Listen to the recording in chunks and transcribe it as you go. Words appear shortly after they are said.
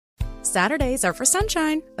Saturdays are for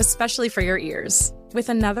sunshine, especially for your ears. With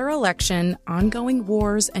another election, ongoing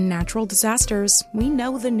wars, and natural disasters, we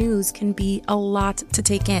know the news can be a lot to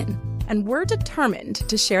take in. And we're determined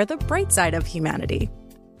to share the bright side of humanity.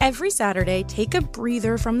 Every Saturday, take a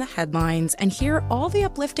breather from the headlines and hear all the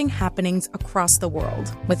uplifting happenings across the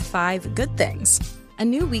world with 5 Good Things, a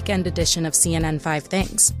new weekend edition of CNN 5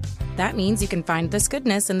 Things. That means you can find this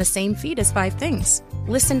goodness in the same feed as 5 Things.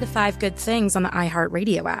 Listen to 5 Good Things on the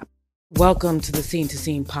iHeartRadio app. Welcome to the Scene to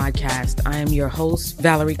Scene podcast. I am your host,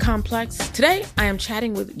 Valerie Complex. Today, I am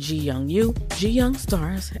chatting with Ji Young Yoo. Ji Young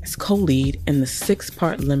stars as co-lead in the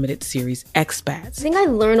 6-part limited series Expats. I think I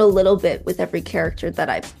learn a little bit with every character that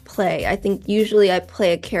I play. I think usually I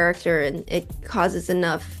play a character and it causes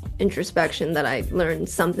enough introspection that I learn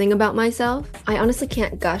something about myself. I honestly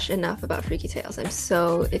can't gush enough about Freaky Tales. I'm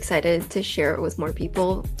so excited to share it with more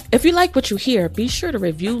people. If you like what you hear, be sure to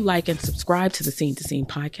review, like, and subscribe to the Scene to Scene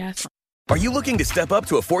podcast. Are you looking to step up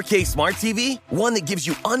to a 4K smart TV? One that gives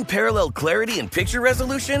you unparalleled clarity and picture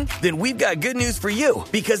resolution? Then we've got good news for you,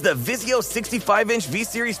 because the Vizio 65-inch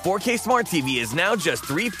V-Series 4K smart TV is now just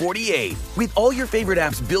 $348. With all your favorite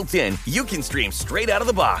apps built in, you can stream straight out of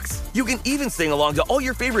the box. You can even sing along to all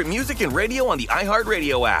your favorite music and radio on the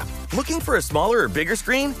iHeartRadio app. Looking for a smaller or bigger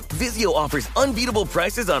screen? Vizio offers unbeatable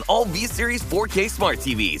prices on all V-Series 4K smart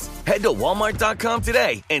TVs. Head to Walmart.com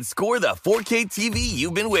today and score the 4K TV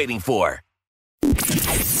you've been waiting for.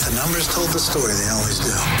 The numbers told the story, they always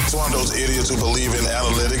do. It's one of those idiots who believe in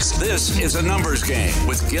analytics. This is a numbers game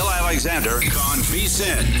with Gil Alexander on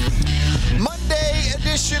VSiN. Monday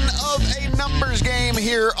edition of a numbers game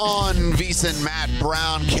here on VSiN. Matt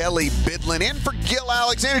Brown, Kelly Bidlin in for Gil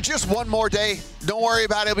Alexander. Just one more day. Don't worry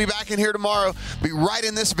about it. He'll be back in here tomorrow. Be right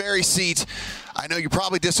in this very seat. I know you're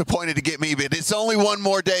probably disappointed to get me, but it's only one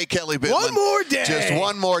more day, Kelly Bidlin. One more day. Just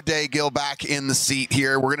one more day, Gil, back in the seat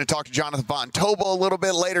here. We're going to talk to Jonathan Von Tobel a little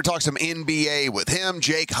bit later, talk some NBA with him.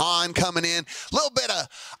 Jake Hahn coming in. A little bit of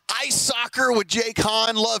ice soccer with Jake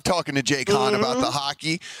Hahn. Love talking to Jake Hahn about the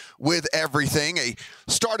hockey with everything. A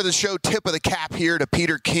start of the show, tip of the cap here to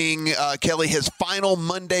Peter King. Kelly, his final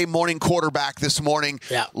Monday morning quarterback this morning.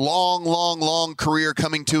 Yeah. Long career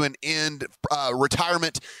coming to an end.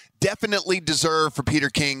 Retirement definitely deserved for Peter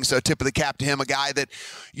King. So tip of the cap to him, a guy that,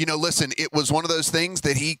 listen, it was one of those things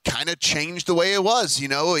that he kind of changed the way it was. He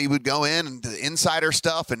would go in and the insider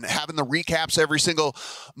stuff and having the recaps every single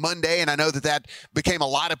Monday. And I know that became a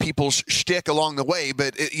lot of people's shtick along the way,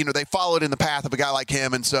 but they followed in the path of a guy like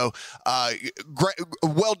him. And so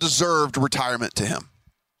well-deserved retirement to him.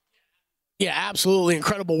 Yeah, absolutely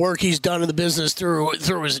incredible work he's done in the business through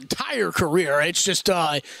his entire career. It's just,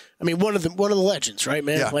 one of the legends, right,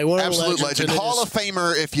 man? Yeah, like one absolute of the legends. legend, Hall of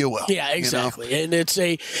Famer, if you will. Yeah, exactly. And it's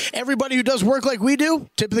everybody who does work like we do,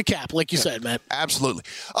 tip of the cap, like you said, man. Absolutely.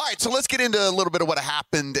 All right, so let's get into a little bit of what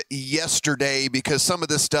happened yesterday, because some of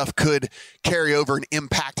this stuff could carry over and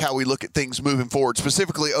impact how we look at things moving forward,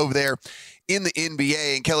 specifically over there in the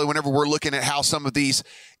NBA. And Kelly, whenever we're looking at how some of these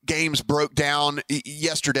games broke down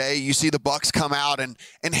yesterday, you see the Bucks come out and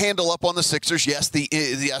handle up on the Sixers. Yes, the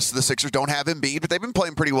Sixers don't have Embiid, but they've been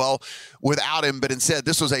playing pretty well without him. But instead,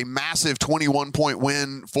 this was a massive 21-point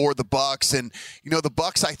win for the Bucks. And the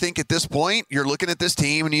Bucks, I think at this point, you're looking at this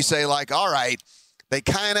team and you say, like, all right, they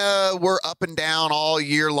kind of were up and down all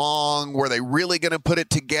year long. Were they really going to put it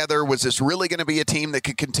together? Was this really going to be a team that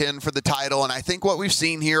could contend for the title? And I think what we've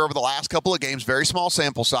seen here over the last couple of games, very small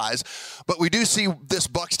sample size, but we do see this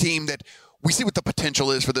Bucks team that we see what the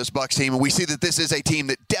potential is for this Bucks team, and we see that this is a team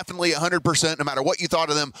that definitely 100%, no matter what you thought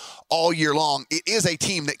of them all year long, it is a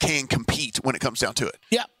team that can compete when it comes down to it.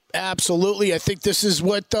 Yeah. Absolutely. I think this is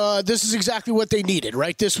exactly what they needed,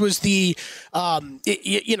 right? This was the,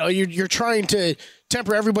 you're trying to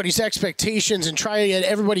temper everybody's expectations and try to get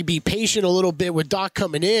everybody be patient a little bit with Doc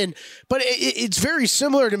coming in. But it's very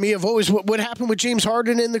similar to me of always what happened with James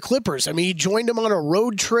Harden and the Clippers. I mean, he joined them on a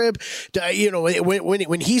road trip,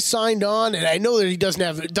 when he signed on, and I know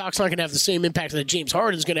that Doc's not going to have the same impact that James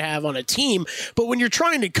Harden's going to have on a team. But when you're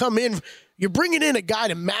trying to come in, you're bringing in a guy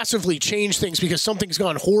to massively change things because something's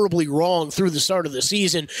gone horribly wrong through the start of the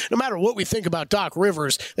season. No matter what we think about Doc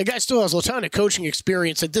Rivers, the guy still has a ton of coaching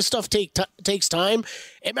experience, that this stuff takes time.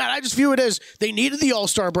 And, man, I just view it as they needed the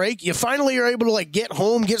All-Star break. You finally are able to, get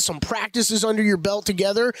home, get some practices under your belt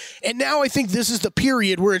together. And now I think this is the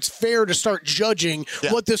period where it's fair to start judging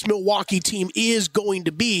what this Milwaukee team is going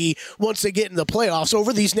to be once they get in the playoffs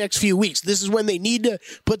over these next few weeks. This is when they need to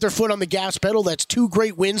put their foot on the gas pedal. That's 2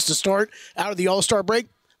 great wins to start out of the All-Star break.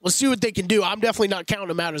 Let's see what they can do. I'm definitely not counting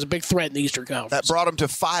them out as a big threat in the Eastern Conference. That brought them to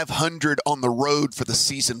 500 on the road for the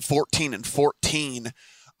season, 14-14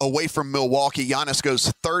 away from Milwaukee. Giannis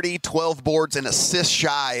goes 30, 12 boards, and assists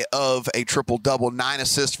shy of a triple-double. 9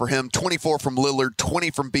 assists for him, 24 from Lillard,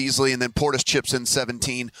 20 from Beasley, and then Portis chips in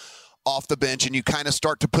 17 off the bench. And you kind of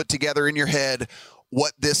start to put together in your head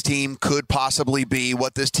what this team could possibly be,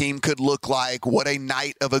 what this team could look like, what a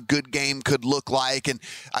night of a good game could look like. And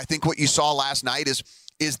I think what you saw last night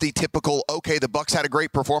is the typical, okay, the Bucks had a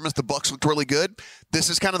great performance. The Bucks looked really good. This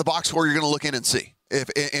is kind of the box score you're going to look in and see,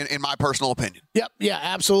 in my personal opinion. Yep, yeah,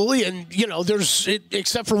 absolutely. And, there's,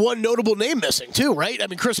 except for one notable name missing too, right? I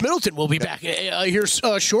mean, Chris Middleton will be back here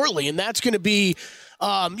shortly, and that's going to be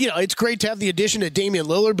it's great to have the addition of Damian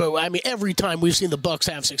Lillard, but I mean, every time we've seen the Bucks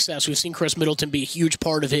have success, we've seen Chris Middleton be a huge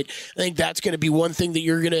part of it. I think that's going to be one thing that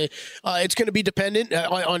it's going to be dependent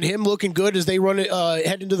on him looking good as they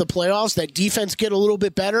head into the playoffs. That defense get a little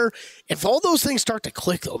bit better. If all those things start to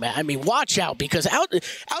click, though, man, I mean, watch out, because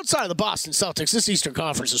outside of the Boston Celtics, this Eastern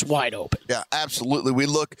Conference is wide open. Yeah, absolutely. We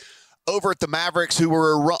look over at the Mavericks, who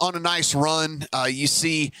were on a nice run.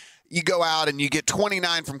 You go out and you get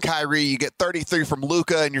 29 from Kyrie, you get 33 from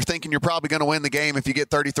Luka, and you're thinking you're probably going to win the game if you get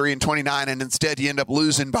 33 and 29, and instead you end up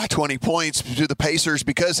losing by 20 points to the Pacers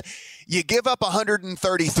because you give up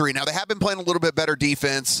 133. Now, they have been playing a little bit better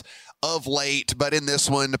defense of late, but in this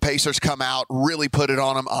one, the Pacers come out, really put it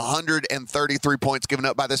on them. 133 points given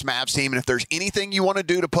up by this Mavs team, and if there's anything you want to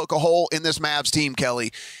do to poke a hole in this Mavs team,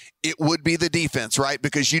 Kelly, it would be the defense, right?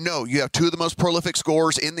 Because you have two of the most prolific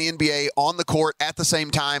scorers in the NBA on the court at the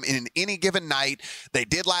same time. And in any given night, they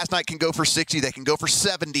did last night, can go for 60. They can go for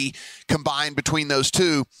 70 combined between those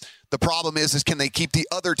two. The problem is can they keep the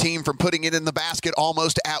other team from putting it in the basket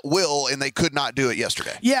almost at will, and they could not do it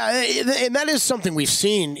yesterday. Yeah, and that is something we've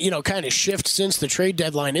seen, kind of shift since the trade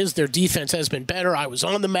deadline is their defense has been better. I was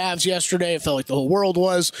on the Mavs yesterday. It felt like the whole world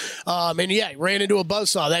was. Ran into a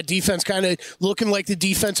buzzsaw. That defense kind of looking like the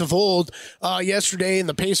defense of old yesterday, and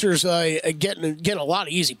the Pacers getting a lot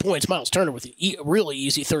of easy points. Miles Turner with a really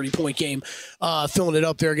easy 30-point game, filling it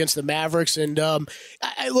up there against the Mavericks. And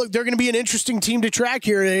look, they're going to be an interesting team to track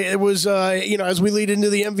here. It was, as we lead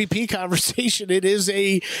into the MVP conversation, it is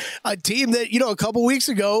a team that, a couple weeks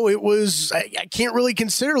ago, it was, I can't really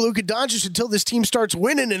consider Luka Doncic until this team starts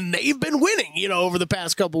winning, and they've been winning, over the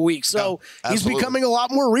past couple weeks. So he's becoming a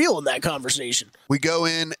lot more real in that conversation. We go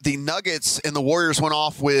in, the Nuggets and the Warriors went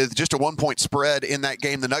off with just a 1-point spread in that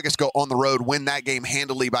game. The Nuggets go on the road, win that game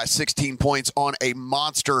handily by 16 points on a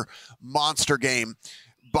monster game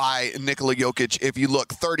by Nikola Jokic. If you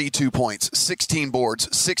look, 32 points, 16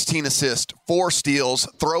 boards, 16 assists, 4 steals,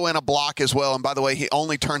 throw in a block as well. And by the way, he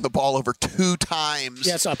only turned the ball over 2 times.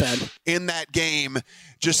 Yeah, it's not bad. In that game.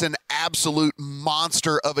 Just an absolute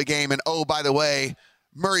monster of a game. And oh, by the way,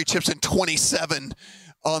 Murray chips in 27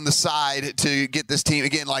 on the side to get this team.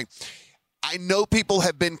 Again, I know people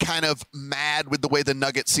have been kind of mad with the way the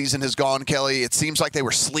Nuggets season has gone, Kelly. It seems like they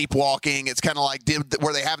were sleepwalking. It's kind of like,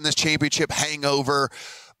 were they having this championship hangover?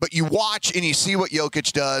 But you watch and you see what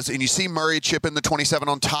Jokic does, and you see Murray chip in the 27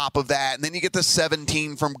 on top of that, and then you get the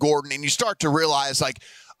 17 from Gordon, and you start to realize,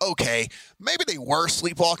 okay, maybe they were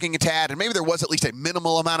sleepwalking a tad, and maybe there was at least a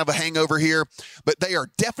minimal amount of a hangover here, but they are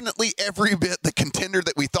definitely every bit the contender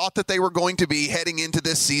that we thought that they were going to be heading into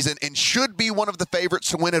this season, and should be one of the favorites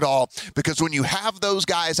to win it all, because when you have those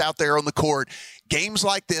guys out there on the court, games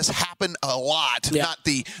like this happen a lot. Yeah.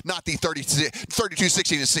 Not the 32,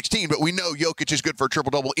 16, and 16, but we know Jokic is good for a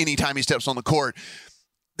triple-double anytime he steps on the court.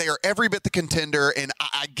 They are every bit the contender, and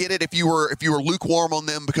I get it if you were lukewarm on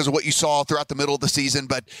them because of what you saw throughout the middle of the season.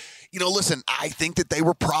 But, listen, I think that they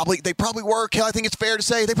probably were, Kel, I think it's fair to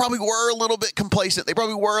say, they probably were a little bit complacent. They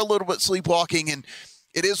probably were a little bit sleepwalking, and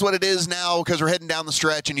it is what it is now because we're heading down the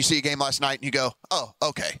stretch, and you see a game last night, and you go, oh,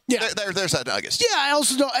 okay. Yeah. There's that Nuggets. Yeah, I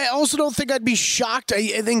also don't think I'd be shocked.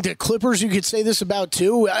 I think the Clippers, you could say this about,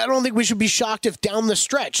 too. I don't think we should be shocked if down the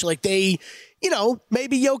stretch,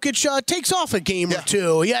 maybe Jokic takes off a game or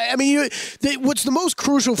two. Yeah, I mean, what's the most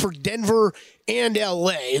crucial for Denver and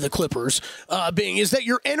LA, the Clippers, is that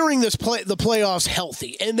you're entering the playoffs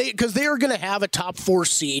healthy, and because they are going to have a top 4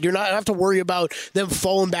 seed. You're not have to worry about them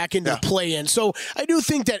falling back into the play-in. So I do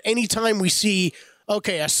think that anytime we see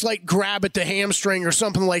a slight grab at the hamstring or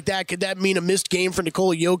something like that, could that mean a missed game for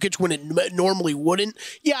Nikola Jokic when it normally wouldn't?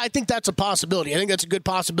 Yeah, I think that's a possibility. I think that's a good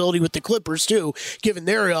possibility with the Clippers, too, given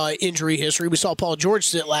their injury history. We saw Paul George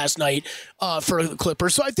sit last night for the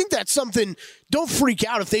Clippers. So I think that's something don't freak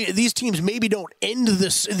out if these teams maybe don't end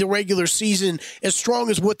the regular season as strong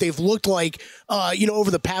as what they've looked like, over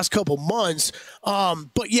the past couple months.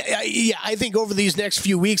 But I think over these next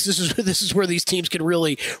few weeks, this is where these teams can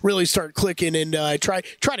really start clicking and try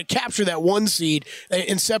to capture that 1 seed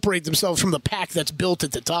and separate themselves from the pack that's built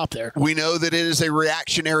at the top there. We know that it is a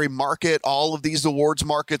reactionary market. All of these awards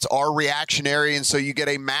markets are reactionary, and so you get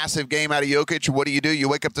a massive game out of Jokic. What do? You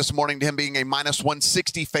wake up this morning to him being a minus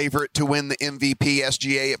 160 favorite to win the MVP.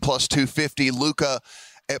 SGA at plus 250. Luka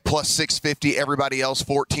at plus 650. Everybody else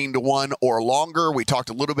 14-1 or longer. We talked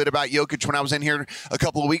a little bit about Jokic when I was in here a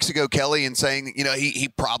couple of weeks ago, Kelly, and saying, he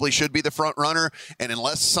probably should be the front runner. And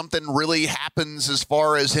unless something really happens as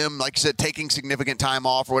far as him, like you said, taking significant time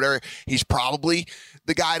off or whatever, he's probably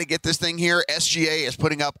the guy to get this thing here. SGA is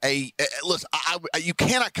putting up listen, you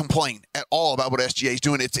cannot complain at all about what SGA is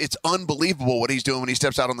doing. It's unbelievable what he's doing when he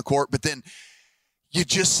steps out on the court. But then you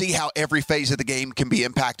just see how every phase of the game can be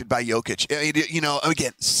impacted by Jokic.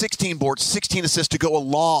 Again, 16 boards, 16 assists to go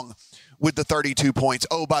along with the 32 points.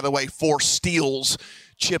 Oh, by the way, 4 steals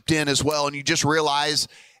chipped in as well. And you just realize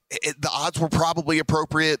the odds were probably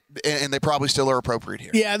appropriate, and they probably still are appropriate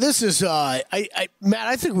here. Yeah, this is, Matt,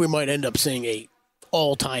 I think we might end up seeing a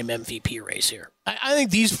all-time MVP race here. I think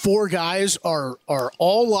these 4 guys are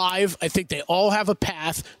all live. I think they all have a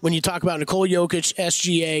path. When you talk about Nikola Jokic,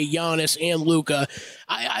 SGA, Giannis, and Luka,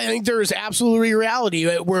 I think there is absolutely reality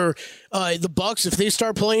where the Bucks, if they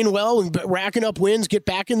start playing well and racking up wins, get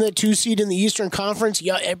back in the 2 seed in the Eastern Conference,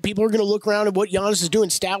 people are going to look around at what Giannis is doing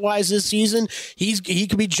stat-wise this season. He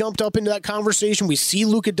could be jumped up into that conversation. We see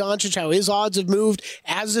Luka Doncic, how his odds have moved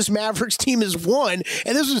as this Mavericks team has won.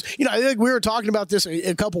 And this was, I think we were talking about this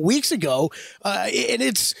a couple weeks ago. And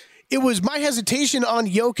it was my hesitation on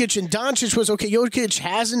Jokic and Doncic was, okay, Jokic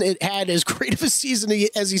hasn't had as great of a season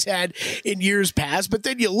as he's had in years past, but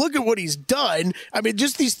then you look at what he's done. I mean,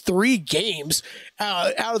 just these 3 games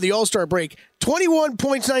out of the All-Star break, 21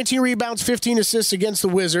 points, 19 rebounds, 15 assists against the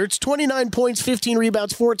Wizards, 29 points, 15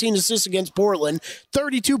 rebounds, 14 assists against Portland,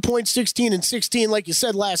 32 points, 16 and 16, like you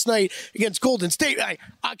said last night, against Golden State.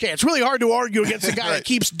 It's really hard to argue against a guy right. that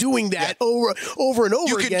keeps doing that over and over again.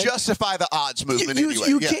 You can justify the odds movement anyway.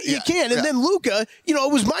 You can. And then Luka,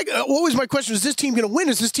 what was my question? Is this team going to win?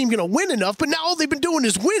 Is this team going to win enough? But now all they've been doing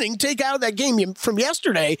is winning, take out that game from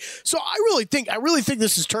yesterday. So I really think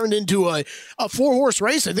this has turned into a 4-horse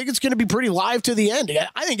race. I think it's going to be pretty live to the end.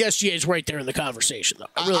 I think SGA is right there in the conversation, though.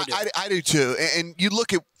 I really do. I do too. And you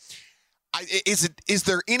look at, is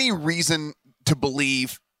there any reason to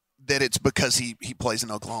believe that it's because he plays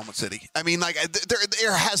in Oklahoma City? I mean,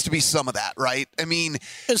 there has to be some of that, right? I mean,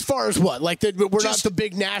 as far as what, we're not the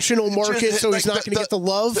big national market, so he's not going to get the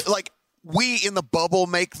love. We in the bubble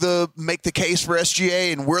make the case for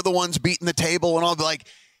SGA, and we're the ones beating the table and all.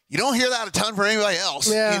 You don't hear that a ton from anybody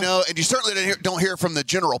else, and you certainly don't hear it from the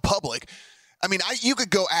general public. I mean, you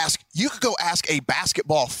could go ask a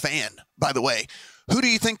basketball fan, by the way, who do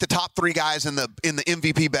you think the top 3 guys in the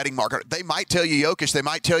MVP betting market are? They might tell you Jokic, they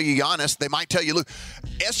might tell you Giannis, they might tell you Luke.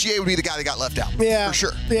 SGA would be the guy that got left out. Yeah, for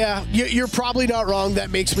sure. Yeah, you're probably not wrong. That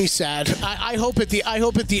makes me sad. I hope at the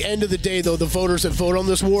end of the day, though, the voters that vote on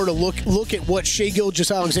this war to look at what Shai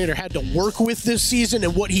Gilgeous-Alexander had to work with this season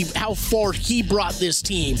and how far he brought this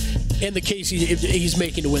team and the case he's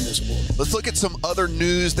making to win this award. Let's look at some other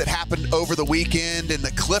news that happened over the weekend, and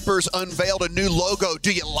the Clippers unveiled a new logo.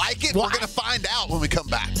 Do you like it? We're going to find out when we come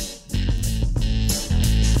back.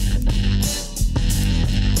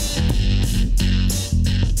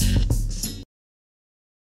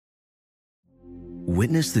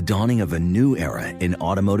 Witness the dawning of a new era in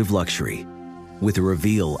automotive luxury with a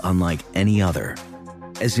reveal unlike any other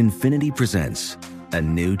as Infiniti presents a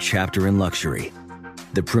new chapter in luxury,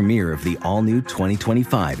 the premiere of the all-new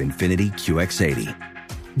 2025 Infiniti QX80.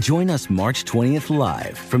 Join us March 20th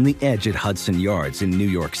live from the Edge at Hudson Yards in New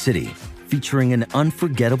York City, featuring an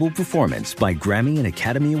unforgettable performance by Grammy and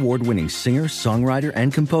Academy Award-winning singer, songwriter,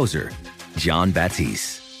 and composer, Jon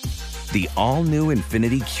Batiste. The all-new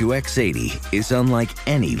Infiniti QX80 is unlike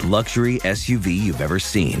any luxury SUV you've ever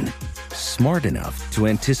seen. Smart enough to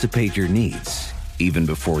anticipate your needs, even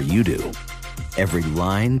before you do. Every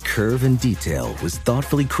line, curve, and detail was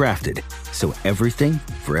thoughtfully crafted, so everything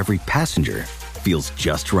for every passenger feels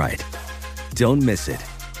just right. Don't miss it.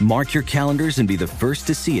 Mark your calendars and be the first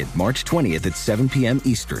to see it March 20th at 7 p.m.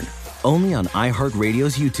 Eastern, only on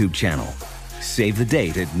iHeartRadio's YouTube channel. Save the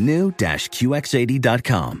date at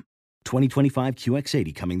new-QX80.com. 2025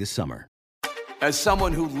 QX80 coming this summer. As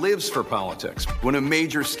someone who lives for politics, when a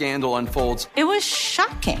major scandal unfolds, it was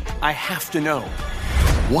shocking. I have to know,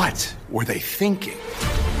 what were they thinking?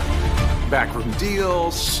 backroom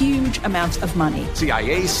deals, huge amounts of money,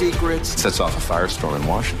 CIA secrets, sets off a firestorm in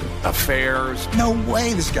Washington, affairs. No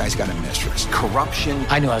way this guy's got a mistress. Corruption.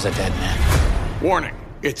 I knew I was a dead man. Warning,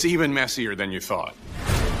 it's even messier than you thought.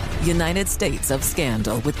 United States of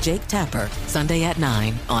Scandal with Jake Tapper, Sunday at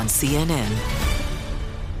 9 on CNN.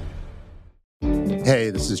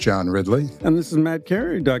 Hey, this is John Ridley. And this is Matt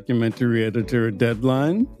Carey, documentary editor at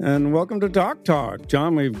Deadline. And welcome to Talk Talk.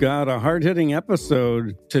 John, we've got a hard-hitting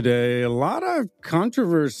episode today. A lot of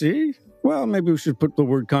controversy. Well, maybe we should put the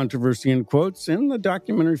word controversy in quotes in the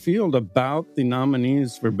documentary field about the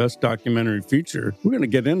nominees for Best Documentary Feature. We're going to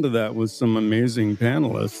get into that with some amazing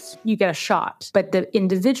panelists. You get a shot, but the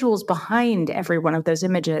individuals behind every one of those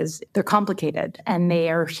images, they're complicated and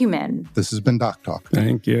they are human. This has been Doc Talk.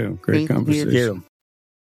 Thank you. Great conversation. You.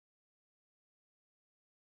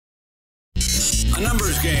 A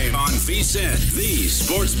numbers game on VSiN, the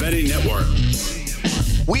sports betting network.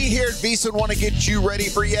 We here at VSiN want to get you ready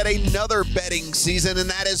for yet another betting season, and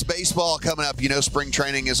that is baseball coming up. You know, spring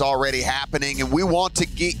training is already happening, and we want to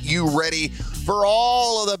get you ready for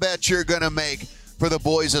all of the bets you're going to make for the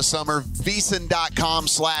boys of summer.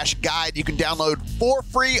 VSiN.com/guide. You can download for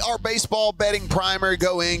free our baseball betting primer.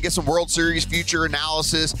 Go in, get some World Series future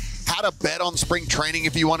analysis, how to bet on spring training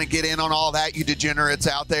if you want to get in on all that, you degenerates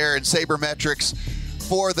out there, and sabermetrics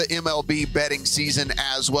for the MLB betting season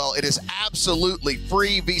as well. It is absolutely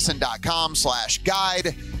free.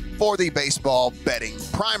 VSiN.com/guide for the baseball betting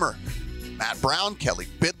primer. Matt Brown, Kelly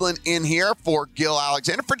Bidlin in here for Gil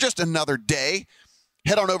Alexander for just another day.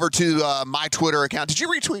 Head on over to my Twitter account. Did you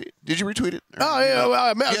retweet it? Oh, yeah.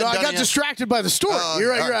 Well, I got distracted by the story. You're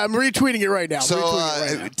right. I'm retweeting it right now.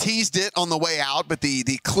 So teased it on the way out, but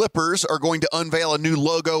the Clippers are going to unveil a new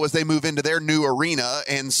logo as they move into their new arena.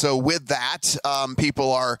 And so with that,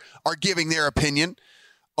 people are giving their opinion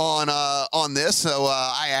on this. So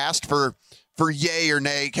I asked for yay or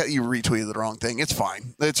nay. You retweeted the wrong thing. It's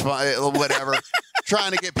fine. Whatever.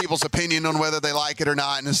 Trying to get people's opinion on whether they like it or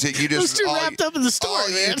not. And you just was too wrapped up in the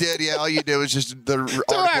story, man. All you did was just the article.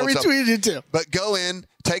 I retweeted it too. But go in,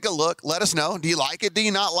 take a look, let us know. Do you like it? Do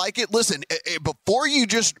you not like it? Listen, before you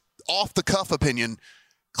just off the cuff opinion,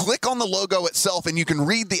 click on the logo itself and you can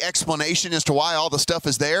read the explanation as to why all the stuff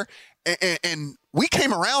is there. And we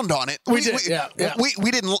came around on it. We did.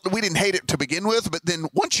 We didn't hate it to begin with, but then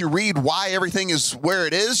once you read why everything is where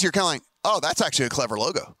it is, you're kind of like, oh, that's actually a clever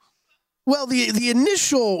logo. Well,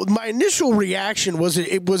 my initial reaction was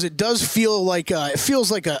it does feel like it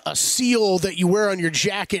feels like a seal that you wear on your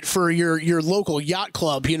jacket for your local yacht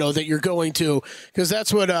club, you know, that you're going to, because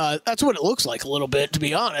that's what it looks like a little bit, to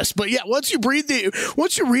be honest. But yeah, once you read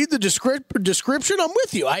the description, I'm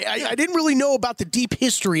with you. I didn't really know about the deep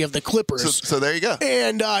history of the Clippers, so there you go.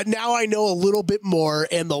 And now I know a little bit more,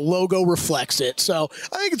 and the logo reflects it. So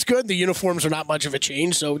I think it's good. The uniforms are not much of a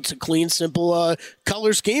change, so it's a clean, simple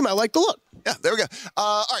color scheme. I like the look. Yeah, there we go.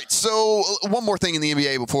 All right, so one more thing in the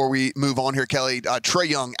NBA before we move on here, Kelly. Trae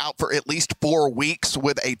Young out for at least 4 weeks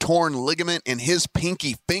with a torn ligament in his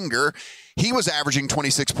pinky finger. He was averaging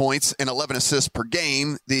 26 points and 11 assists per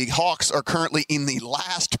game. The Hawks are currently in the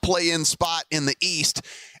last play-in spot in the East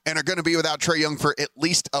and are going to be without Trae Young for at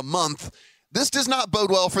least a month. This does not bode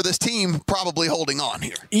well for this team probably holding on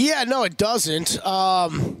here. Yeah, no, it doesn't.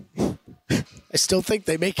 I still think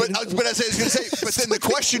they make it. But I was going to say, but then the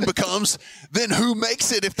question becomes, then who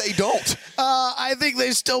makes it if they don't? I think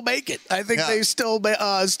they still make it. I think they still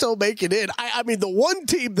make it in. I mean, the one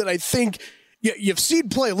team that I think you've seen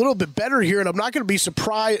play a little bit better here, and I'm not going to be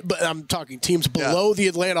surprised, but I'm talking teams below the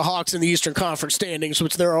Atlanta Hawks in the Eastern Conference standings,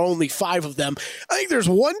 which there are only 5 of them. I think there's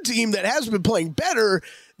one team that has been playing better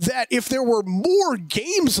that if there were more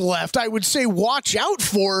games left, I would say watch out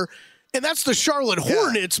for. And that's the Charlotte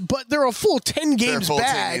Hornets, but they're a full 10 games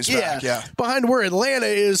back. Behind where Atlanta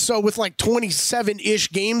is. So with like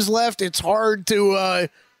 27-ish games left, it's hard to I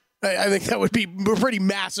think that would be pretty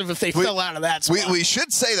massive if they fell out of that spot. We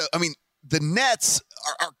should say, though, I mean, the Nets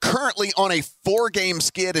are currently on a 4-game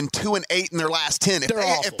skid and 2-8 in their last 10.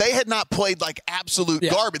 If they had not played like absolute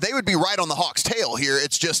garbage, they would be right on the Hawks' tail here.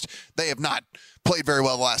 It's just they have not played very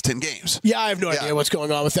well the last 10 games. Yeah, I have no idea what's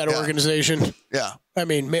going on with that organization. Yeah. I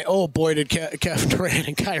mean, oh boy, did Kevin Durant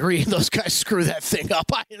and Kyrie and those guys screw that thing up.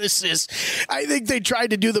 I think they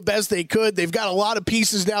tried to do the best they could. They've got a lot of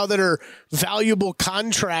pieces now that are valuable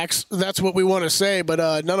contracts. That's what we want to say, but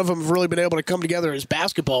none of them have really been able to come together as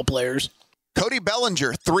basketball players. Cody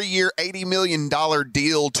Bellinger, 3-year, $80 million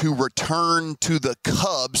deal to return to the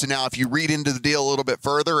Cubs. Now, if you read into the deal a little bit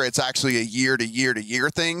further, it's actually a year-to-year-to-year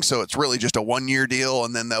thing. So it's really just a 1-year deal,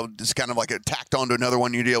 and then they'll just kind of like tacked onto another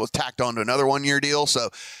 1-year deal was tacked onto another 1-year deal. So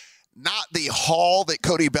not the haul that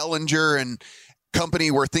Cody Bellinger and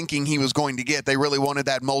company were thinking he was going to get. They really wanted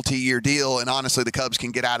that multi-year deal, and honestly, the Cubs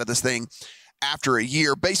can get out of this thing after a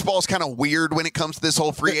year. Baseball's kind of weird when it comes to this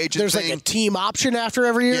whole free agent There's thing. like a team option after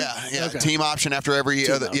every year? Yeah, Okay. team option after every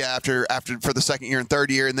year. After for the second year and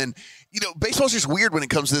third year. And then, baseball's just weird when it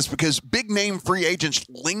comes to this because big name free agents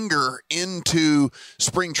linger into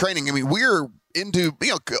spring training. I mean, we're into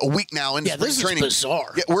a week now into spring training. This is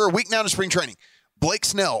bizarre. Yeah, we're a week now into spring training. Blake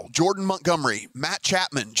Snell, Jordan Montgomery, Matt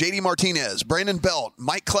Chapman, JD Martinez, Brandon Belt,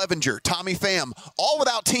 Mike Clevenger, Tommy Pham, all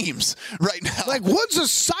without teams right now. Like, what's a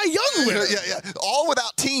Cy Young winner? Yeah. All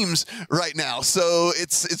without teams right now. So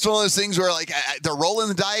it's one of those things where, like, they're rolling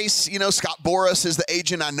the dice. Scott Boras is the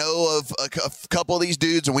agent. I know of a couple of these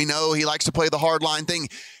dudes, and we know he likes to play the hard line thing.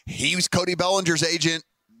 He was Cody Bellinger's agent.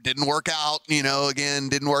 Didn't work out,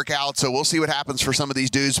 didn't work out. So we'll see what happens for some of these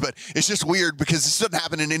dudes. But it's just weird because this doesn't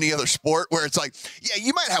happen in any other sport where it's like, yeah,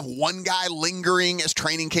 you might have one guy lingering as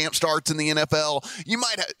training camp starts in the NFL. You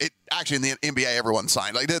might have actually in the NBA, everyone's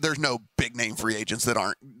signed. Like there's no big name free agents that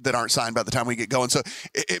aren't signed by the time we get going. So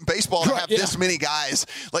in baseball, to have this many guys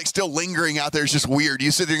like still lingering out there is just weird. You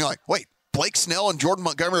sit there and you're like, wait. Blake Snell and Jordan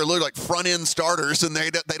Montgomery are literally like front-end starters, and they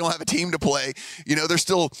don't have a team to play. There's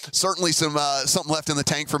still certainly some something left in the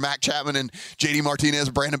tank for Matt Chapman and JD Martinez,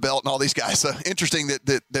 Brandon Belt, and all these guys. So interesting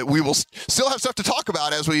that we will still have stuff to talk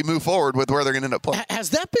about as we move forward with where they're going to end up playing.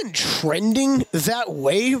 Has that been trending that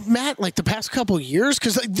way, Matt, like the past couple of years?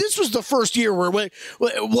 Because this was the first year where, when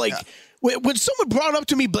someone brought up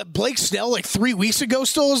to me Blake Snell like 3 weeks ago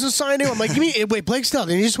still isn't signed anywhere, I'm like, wait, Blake Snell,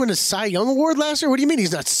 did he just win a Cy Young Award last year? What do you mean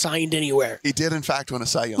he's not signed anywhere? He did, in fact, win a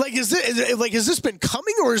Cy Young. Like, has this been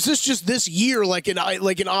coming, or is this just this year like an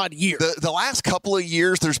odd year? The last couple of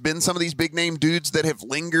years, there's been some of these big name dudes that have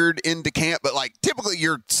lingered into camp, but like typically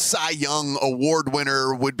your Cy Young Award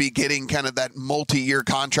winner would be getting kind of that multi-year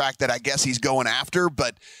contract that I guess he's going after.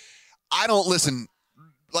 But I don't listen.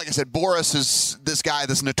 Like I said, Boras is this guy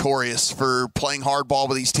that's notorious for playing hardball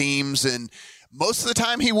with these teams, and most of the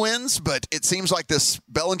time he wins, but it seems like this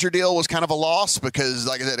Bellinger deal was kind of a loss because,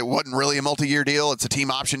 like I said, it wasn't really a multi-year deal. It's a team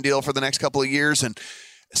option deal for the next couple of years, and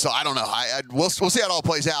so I don't know. We'll see how it all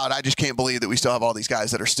plays out. I just can't believe that we still have all these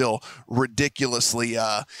guys that are still ridiculously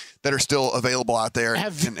that are still available out there,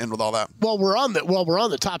 and with all that. While we're on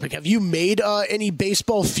the topic, have you made any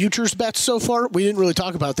baseball futures bets so far? We didn't really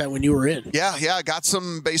talk about that when you were in. Yeah, I got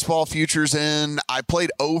some baseball futures in. I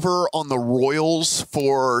played over on the Royals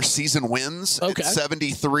for season wins at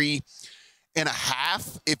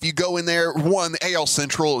 73.5. If you go in there, the AL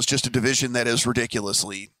Central is just a division that is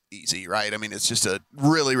ridiculously easy, right? I mean, it's just a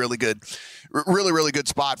really, really good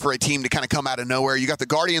spot for a team to kind of come out of nowhere. You got the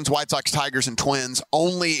Guardians, White Sox, Tigers, and Twins.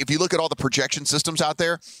 Only, if you look at all the projection systems out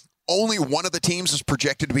there, only one of the teams is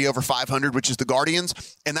projected to be over 500, which is the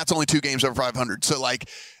Guardians, and that's only 2 games over 500. So, like,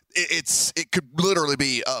 it could literally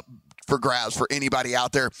be up for grabs for anybody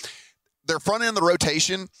out there. Their front end of the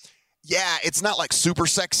rotation, it's not like super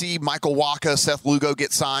sexy. Michael Wacha, Seth Lugo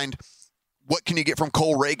get signed. What can you get from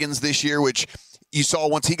Cole Reagans this year, which you saw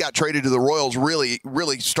once he got traded to the Royals, really,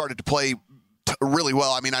 really started to play really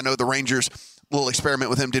well. I mean, I know the Rangers' little experiment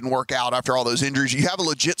with him didn't work out after all those injuries. You have a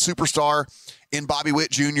legit superstar in Bobby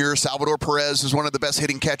Witt Jr. Salvador Perez is one of the best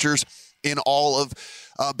hitting catchers in all of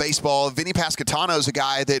baseball. Vinny Pasquantino is a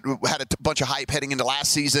guy that had a bunch of hype heading into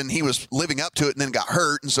last season. He was living up to it and then got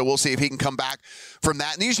hurt, and so we'll see if he can come back from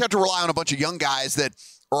that. And you just have to rely on a bunch of young guys that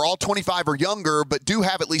are all 25 or younger, but do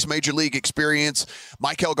have at least major league experience.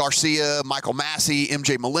 Michael Garcia, Michael Massey,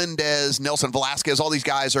 MJ Melendez, Nelson Velasquez, all these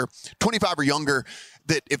guys are 25 or younger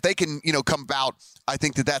that if they can, come about, I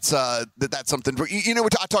think that's something. I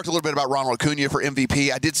talked a little bit about Ronald Acuna for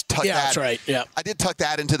MVP. I did tuck that. That's right. Yeah. I did tuck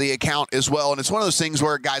that into the account as well. And it's one of those things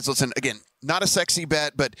where, guys, listen, again, not a sexy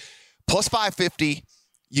bet, but plus 550,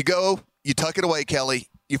 you go, you tuck it away, Kelly.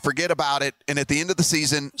 You forget about it, and at the end of the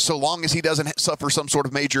season, so long as he doesn't suffer some sort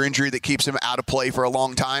of major injury that keeps him out of play for a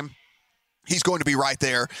long time, he's going to be right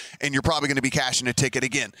there, and you're probably going to be cashing a ticket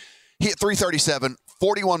again. He hit 337,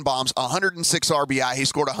 41 bombs, 106 RBI. He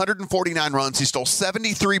scored 149 runs. He stole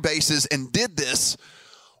 73 bases and did this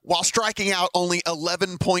while striking out only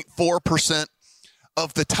 11.4%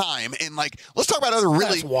 of the time. And let's talk about other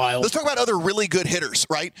really good hitters,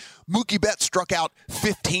 right? Mookie Betts struck out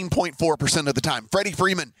 15.4% of the time. Freddie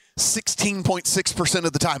Freeman, 16.6%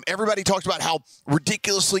 of the time. Everybody talks about how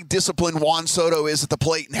ridiculously disciplined Juan Soto is at the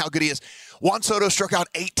plate and how good he is. Juan Soto struck out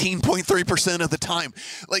 18.3% of the time.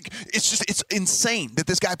 It's insane that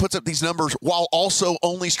this guy puts up these numbers while also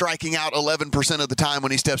only striking out 11% of the time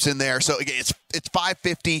when he steps in there. So again, it's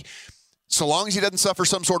 550. so long as he doesn't suffer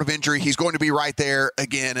some sort of injury, he's going to be right there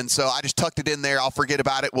again. And so I just tucked it in there. I'll forget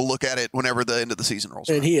about it. We'll look at it whenever the end of the season rolls.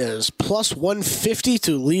 And he is plus 150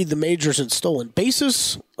 to lead the majors in stolen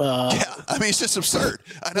bases. Yeah, I mean, it's just absurd.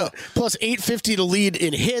 I know. Plus 850 to lead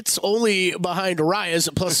in hits, only behind Arias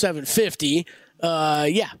at plus 750.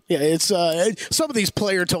 It's some of these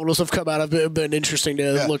player totals have come out have been interesting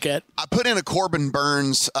to look at. I put in a Corbin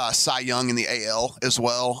Burns Cy Young in the AL as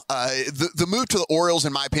well. The move to the Orioles,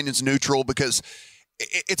 in my opinion, is neutral because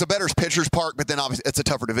it's a better pitcher's park, but then obviously it's a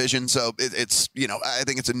tougher division. So it's I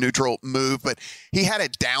think it's a neutral move. But he had a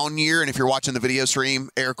down year, and if you're watching the video stream,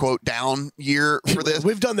 air quote down year for this.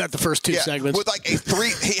 We've done that the first two segments with like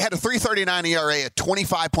he had a 3.39 ERA, a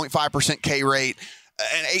 25.5% K rate,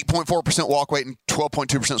 an 8.4% walk rate, and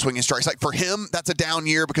 12.2% swinging strikes. Like for him, that's a down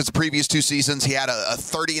year because the previous two seasons he had a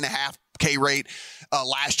 30.5 K rate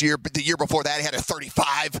last year, but the year before that he had a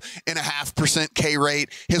 35.5% K rate.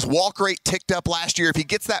 His walk rate ticked up last year. If he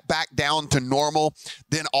gets that back down to normal,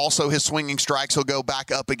 then also his swinging strikes will go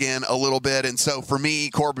back up again a little bit. And so for me,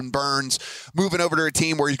 Corbin Burns moving over to a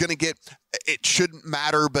team where he's going to get, it shouldn't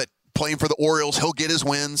matter, but playing for the Orioles, he'll get his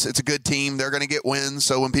wins. It's a good team. They're going to get wins.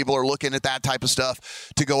 So when people are looking at that type of stuff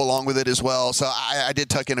to go along with it as well. So I did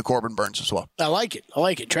tuck in a Corbin Burns as well. I like it.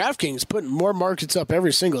 DraftKings putting more markets up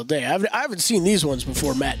every single day. I haven't seen these ones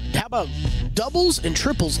before, Matt. How about doubles and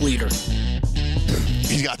triples leader?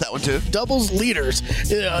 He's got that one too. Doubles leaders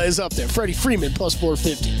is up there. Freddie Freeman plus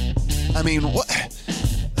 450. I mean, what?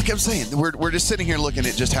 Like I'm saying, we're just sitting here looking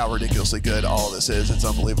at just how ridiculously good all of this is. It's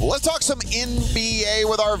unbelievable. Let's talk some NBA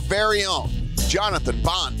with our very own Jonathan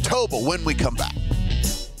Von Tobel when we come back.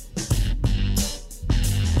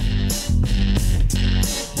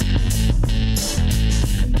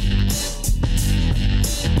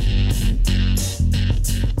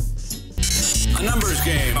 A numbers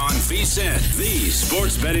game on VSiN, the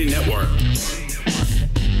sports betting network.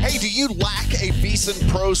 Hey, do you lack a VSiN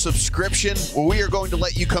Pro subscription? Well, we are going to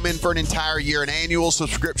let you come in for an entire year, an annual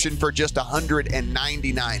subscription for just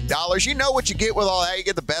 $199. You know what you get with all that. You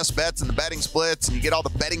get the best bets and the betting splits, and you get all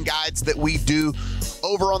the betting guides that we do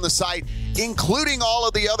over on the site, including all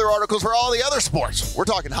of the other articles for all the other sports. We're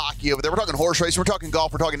talking hockey over there. We're talking horse racing. We're talking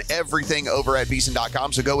golf. We're talking everything over at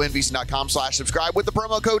VSiN.com. So go in, VSiN.com/subscribe with the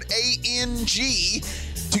promo code ANG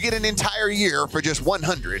to get an entire year for just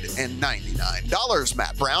 $199.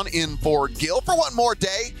 Matt Brown in for Gil for one more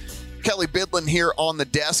day. Kelly Bidlin here on the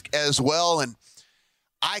desk as well. And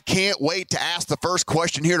I can't wait to ask the first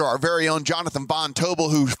question here to our very own Jonathan Von Tobel,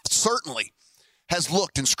 who certainly has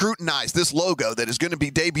looked and scrutinized this logo that is going to be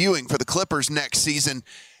debuting for the Clippers next season.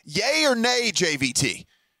 Yay or nay, JVT?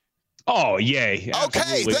 Oh, yay.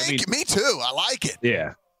 Okay, thank you. Me too. I like it.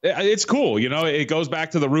 Yeah. It's cool. It goes back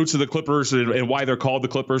to the roots of the Clippers and why they're called the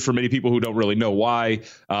Clippers for many people who don't really know why.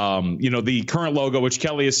 The current logo, which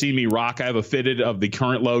Kelly has seen me rock, I have a fitted of the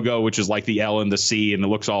current logo, which is like the L and the C, and it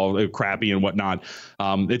looks all crappy and whatnot.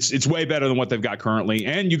 It's way better than what they've got currently.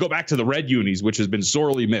 And you go back to the red unis, which has been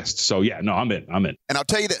sorely missed. So, yeah, no, I'm in. And I'll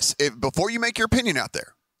tell you this, before you make your opinion out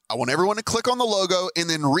there, I want everyone to click on the logo and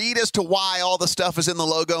then read as to why all the stuff is in the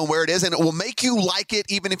logo and where it is. And it will make you like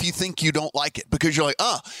it even if you think you don't like it. Because you're like,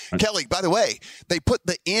 Kelly, by the way, they put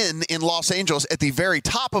the N in Los Angeles at the very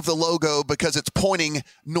top of the logo because it's pointing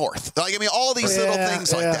north. Like, I mean, all these little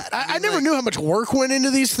things like that. I never knew how much work went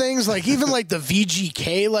into these things. Like, even like the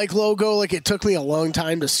VGK logo, like it took me a long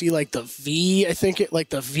time to see like the V. I think it like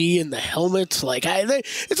the V in the helmet. Like,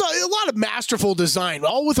 it's a lot of masterful design,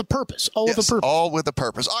 all with a purpose. All with a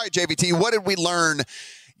purpose. All right, JVT, what did we learn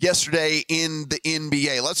yesterday in the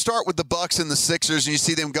NBA? Let's start with the Bucks and the Sixers, and you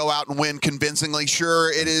see them go out and win convincingly.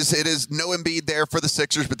 Sure, it is no Embiid there for the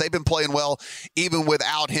Sixers, but they've been playing well even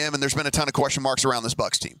without him, and there's been a ton of question marks around this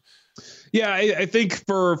Bucks team. Yeah, I think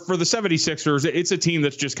for the 76ers, it's a team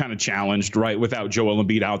that's just kind of challenged, right, without Joel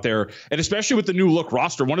Embiid out there. And especially with the new look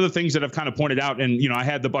roster, one of the things that I've kind of pointed out, and, I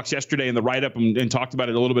had the Bucks yesterday in the write-up and talked about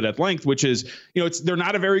it a little bit at length, which is, they're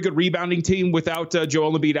not a very good rebounding team without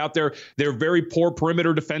Joel Embiid out there. They're a very poor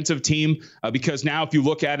perimeter defensive team because now if you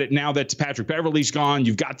look at it, now that Patrick Beverley's gone,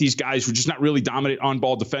 you've got these guys who are just not really dominant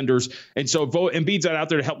on-ball defenders. And so Embiid's out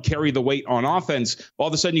there to help carry the weight on offense. All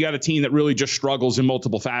of a sudden, you got a team that really just struggles in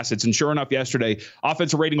multiple facets. And sure enough, yesterday,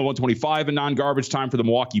 offensive rating of 125 in non-garbage time for the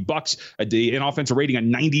Milwaukee Bucks, an offensive rating of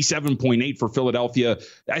 97.8 for Philadelphia.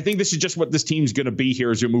 I think this is just what this team's going to be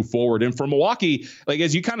here as we move forward. And for Milwaukee, like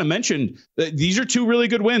as you kind of mentioned, these are two really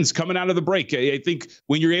good wins coming out of the break. I think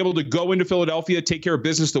when you're able to go into Philadelphia, take care of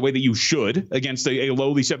business the way that you should against a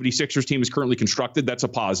lowly 76ers team is currently constructed, that's a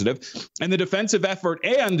positive. And the defensive effort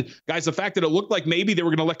and, guys, the fact that it looked like maybe they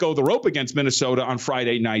were going to let go of the rope against Minnesota on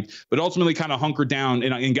Friday night, but ultimately kind of hunkered down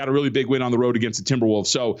and got a really big win on the road against the Timberwolves.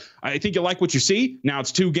 So I think you like what you see. Now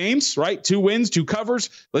it's 2 games, right? 2 wins, 2 covers.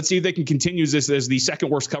 Let's see if they can continue this as the second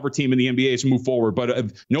worst cover team in the NBA as we move forward.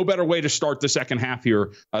 But no better way to start the second half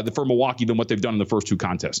here for Milwaukee than what they've done in the first 2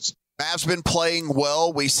 contests. Mavs been playing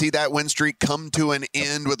well. We see that win streak come to an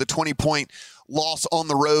end with a 20-point loss on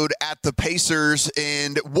the road at the Pacers.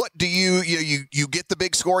 And what do you get the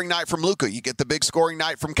big scoring night from Luka, you get the big scoring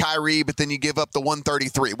night from Kyrie, but then you give up the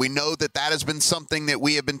 133. We know that has been something that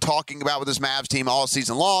we have been talking about with this Mavs team all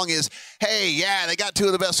season long is, hey, yeah, they got 2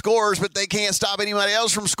 of the best scorers, but they can't stop anybody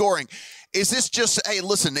else from scoring. Is this just, hey,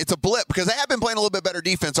 listen, it's a blip because they have been playing a little bit better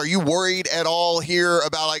defense. Are you worried at all here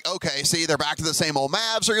about like, okay, see, they're back to the same old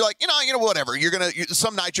Mavs, or you're like, whatever.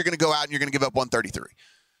 Some nights you're going to go out and you're going to give up 133.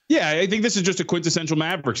 Yeah, I think this is just a quintessential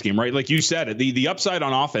Mavericks game, right? Like you said, the upside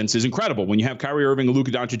on offense is incredible when you have Kyrie Irving and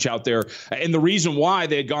Luka Doncic out there. And the reason why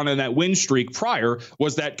they had gone on that win streak prior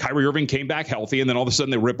was that Kyrie Irving came back healthy, and then all of a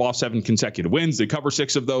sudden they rip off 7 consecutive wins. They cover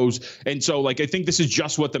 6 of those. And so, I think this is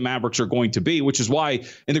just what the Mavericks are going to be, which is why,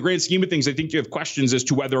 in the grand scheme of things, I think you have questions as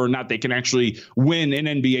to whether or not they can actually win an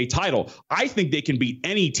NBA title. I think they can beat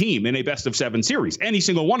any team in a best-of-7 series, any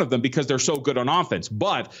single one of them, because they're so good on offense.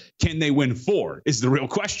 But can they win 4 is the real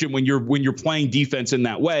question when you're playing defense in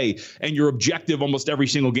that way, and your objective almost every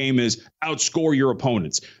single game is outscore your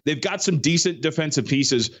opponents. They've got some decent defensive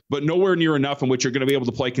pieces, but nowhere near enough in which you're going to be able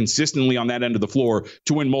to play consistently on that end of the floor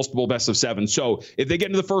to win multiple best of 7. So if they get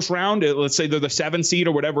into the first round, let's say they're the 7 seed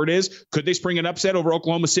or whatever it is, could they spring an upset over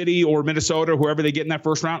Oklahoma City or Minnesota, whoever they get in that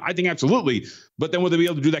first round? I think absolutely. But then will they be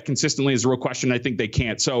able to do that consistently is a real question. I think they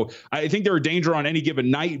can't. So I think they're a danger on any given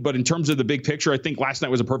night. But in terms of the big picture, I think last night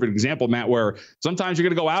was a perfect example, Matt, where sometimes you're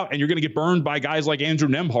going to go out and you're going to get burned by guys like Andrew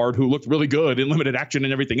Nembhard, who looked really good in limited action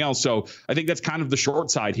and everything else. So I think that's kind of the short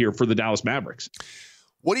side here for the Dallas Mavericks.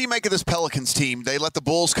 What do you make of this Pelicans team? They let the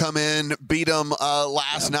Bulls come in, beat them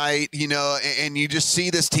last night, and you just see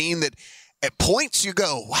this team that at points you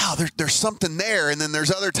go, wow, there's something there. And then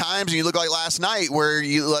there's other times, and you look like last night where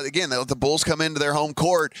they let the Bulls come into their home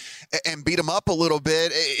court and beat them up a little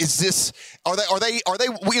bit. Are they,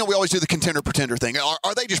 we always do the contender pretender thing.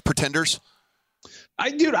 Are they just pretenders? I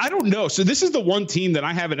don't know. So this is the one team that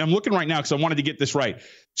I haven't. I'm looking right now because I wanted to get this right.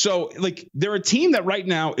 So they're a team that right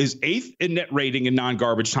now is 8th in net rating in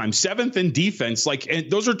non-garbage time, 7th in defense. And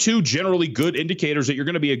those are 2 generally good indicators that you're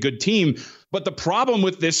going to be a good team. But the problem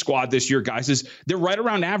with this squad this year, guys, is they're right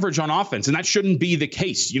around average on offense, and that shouldn't be the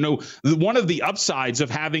case. One of the upsides of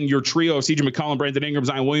having your trio of CJ McCollum, Brandon Ingram,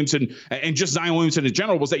 Zion Williamson, and just Zion Williamson in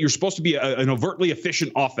general was that you're supposed to be an overtly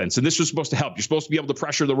efficient offense, and this was supposed to help. You're supposed to be able to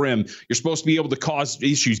pressure the rim. You're supposed to be able to cause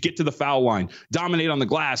issues, get to the foul line, dominate on the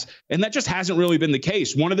glass, and that just hasn't really been the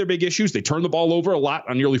case. One of their big issues, they turn the ball over a lot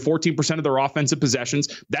on nearly 14% of their offensive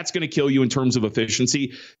possessions. That's going to kill you in terms of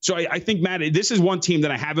efficiency. So I think, Matt, this is one team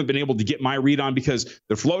that I haven't been able to get my read on because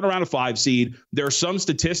they're floating around a 5 seed. There are some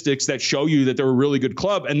statistics that show you that they're a really good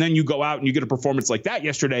club, and then you go out and you get a performance like that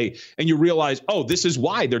yesterday, and you realize, oh, this is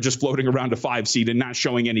why they're just floating around a 5 seed and not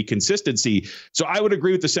showing any consistency. So I would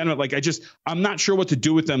agree with the sentiment. I'm not sure what to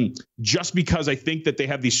do with them just because I think that they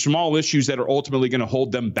have these small issues that are ultimately going to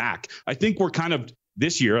hold them back. I think we're kind of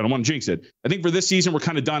this year, I don't want to jinx it, I think for this season, we're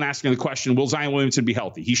kind of done asking the question, will Zion Williamson be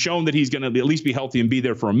healthy? He's shown that he's going to at least be healthy and be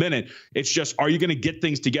there for a minute. It's just, are you going to get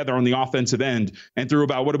things together on the offensive end? And through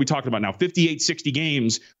about, what are we talking about now? 58, 60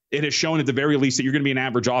 games, it has shown at the very least that you're going to be an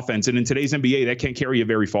average offense. And in today's NBA, that can't carry you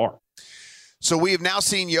very far. So we have now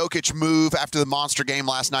seen Jokic move after the monster game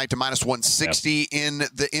last night to minus 160 in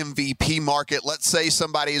the MVP market. Let's say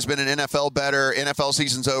somebody has been an NFL bettor, NFL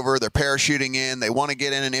season's over, they're parachuting in, they want to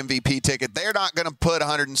get in an MVP ticket. They're not going to put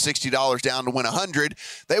 $160 down to win 100.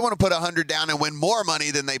 They want to put 100 down and win more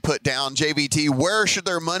money than they put down. JVT, where should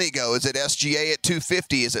their money go? Is it SGA at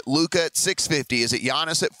 250? Is it Luka at 650? Is it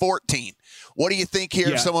Giannis at 14? What do you think here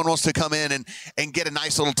if someone wants to come in and get a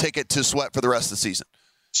nice little ticket to sweat for the rest of the season?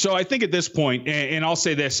 So I think at this point, and I'll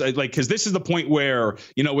say this, because this is the point where,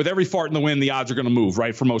 with every fart in the wind, the odds are going to move,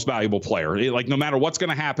 right, for most valuable player. No matter what's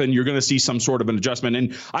going to happen, you're going to see some sort of an adjustment.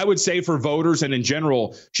 And I would say for voters and in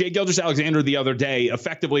general, Shai Gilgeous-Alexander the other day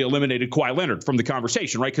effectively eliminated Kawhi Leonard from the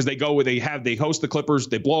conversation, right? Because they host the Clippers,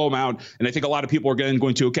 they blow them out, and I think a lot of people are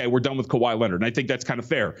going to, okay, we're done with Kawhi Leonard. And I think that's kind of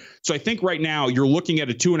fair. So I think right now you're looking at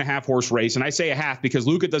a 2.5 horse race, and I say a half because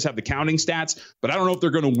Luka does have the counting stats, but I don't know if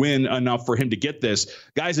they're going to win enough for him to get this.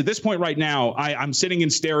 guys, at this point right now, I'm sitting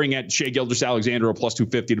and staring at Shai Gilgeous-Alexander a plus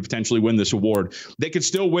 250 to potentially win this award. They could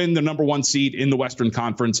still win the number 1 seed in the Western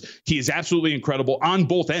Conference. He is absolutely incredible on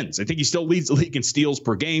both ends. I think he still leads the league in steals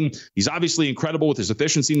per game. He's obviously incredible with his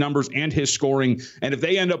efficiency numbers and his scoring. And if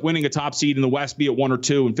they end up winning a top seed in the West, be it 1 or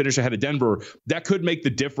 2, and finish ahead of Denver, that could make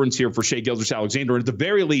the difference here for Shai Gilgeous-Alexander. At the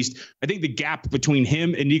very least, I think the gap between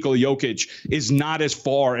him and Nikola Jokic is not as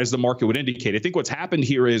far as the market would indicate. I think what's happened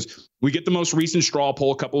here is we get the most recent straw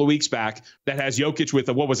poll a couple of weeks back that has Jokic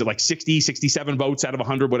with, 60, 67 votes out of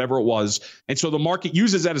 100, whatever it was. And so the market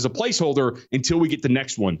uses that as a placeholder until we get the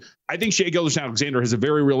next one. I think Shai Gilgeous-Alexander has a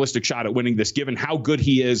very realistic shot at winning this, given how good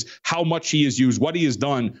he is, how much he is used, what he has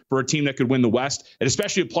done for a team that could win the West, and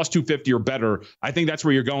especially at plus 250 or better. I think that's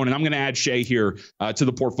where you're going. And I'm going to add Shai here to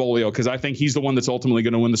the portfolio because I think he's the one that's ultimately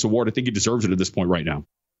going to win this award. I think he deserves it at this point right now.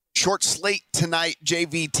 Short slate tonight,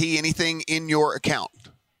 JVT. Anything in your account?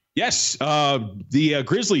 Yes, the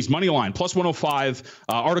Grizzlies money line plus 105.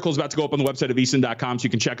 Article is about to go up on the website of eason.com, so you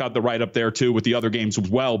can check out the write-up there too with the other games as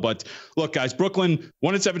well. But look, guys, Brooklyn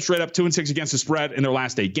 1-7 straight up, 2-6 against the spread in their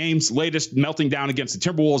last 8 games. Latest melting down against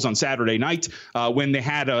the Timberwolves on Saturday night when they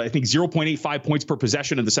had I think 0.85 points per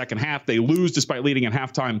possession in the second half. They lose despite leading at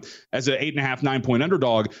halftime as an 8.5, 9-point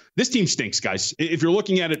underdog. This team stinks, guys. If you're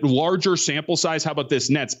looking at it larger sample size, how about this?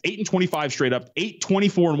 Nets 8-25 straight up,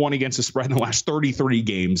 8-24-1 against the spread in the last 33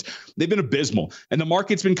 games. They've been abysmal, and the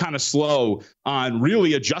market's been kind of slow on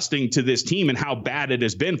really adjusting to this team and how bad it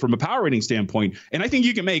has been from a power rating standpoint. And I think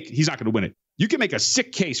he's not going to win it. You can make a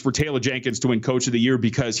sick case for Taylor Jenkins to win Coach of the Year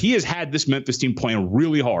because he has had this Memphis team playing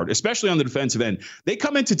really hard, especially on the defensive end. They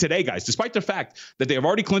come into today, guys, despite the fact that they have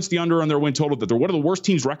already clinched the under on their win total, that they're one of the worst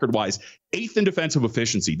teams record-wise, 8th in defensive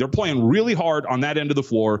efficiency. They're playing really hard on that end of the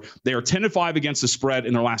floor. They are 10-5 against the spread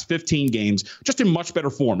in their last 15 games, just in much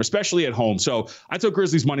better form, especially at home. So I took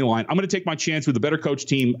Grizzlies money line. I'm going to take my chance with a better coach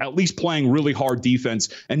team, at least playing really hard defense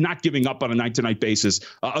and not giving up on a night-to-night basis,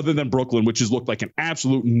 other than Brooklyn, which has looked like an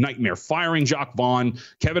absolute nightmare. Firing Jacques Vaughn.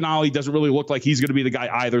 Kevin Ollie doesn't really look like he's going to be the guy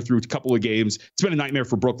either through a couple of games. It's been a nightmare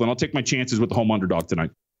for Brooklyn. I'll take my chances with the home underdog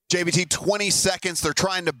tonight. JVT, 20 seconds. They're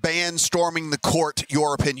trying to ban storming the court.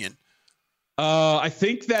 Your opinion? I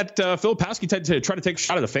think that Filipowski tried to try to take a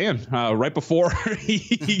shot at the fan right before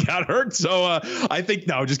he got hurt. So I think,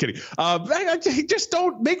 no, just kidding. Just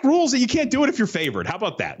don't make rules that you can't do it if you're favored. How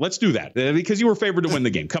about that? Let's do that because you were favored to win the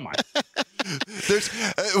game. Come on. There's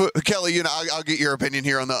Kelly, I'll get your opinion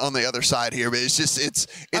here on the other side here, but it's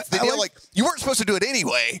the deal like you weren't supposed to do it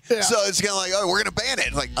anyway, so it's kind of like, oh, we're gonna ban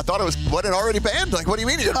it. Like I thought it was it already banned. Like what do you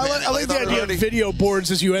mean you didn't ban it? I like the idea of video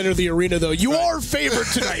boards as you enter the arena, though. You are favored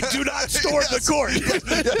tonight. Do not storm the court.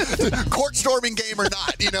 Court storming game or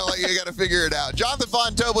not, you got to figure it out. Jonathan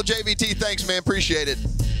Von Tobel, JVT, thanks, man, appreciate it.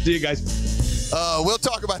 See you guys. We'll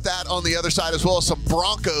talk about that on the other side as well as some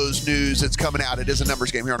Broncos news that's coming out. It is a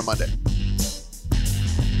numbers game here on a Monday.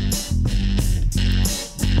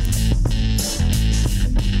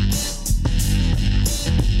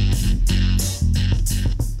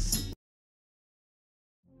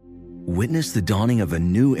 Witness the dawning of a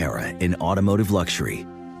new era in automotive luxury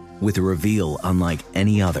with a reveal unlike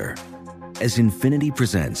any other as Infiniti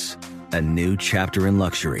presents a new chapter in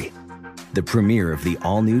luxury, the premiere of the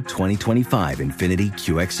all-new 2025 Infiniti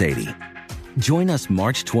QX80. Join us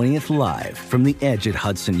March 20th live from the Edge at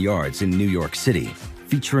Hudson Yards in New York City,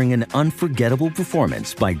 featuring an unforgettable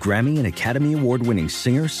performance by Grammy and Academy Award-winning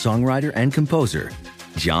singer, songwriter, and composer,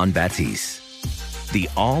 Jon Batiste. The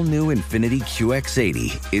all-new Infiniti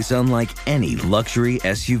QX80 is unlike any luxury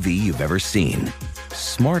SUV you've ever seen.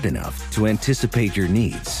 Smart enough to anticipate your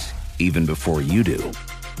needs, even before you do.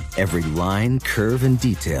 Every line, curve, and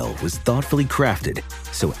detail was thoughtfully crafted,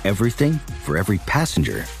 so everything for every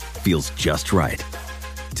passenger feels just right.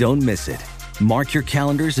 Don't miss it. Mark your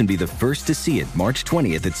calendars and be the first to see it March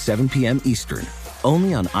 20th at 7 p.m. Eastern,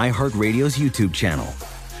 only on iHeartRadio's YouTube channel.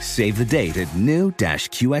 Save the date at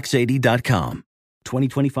new-QX80.com.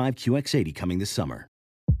 2025 QX80 coming this summer.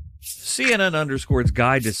 CNN_'s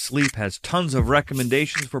Guide to Sleep has tons of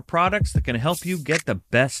recommendations for products that can help you get the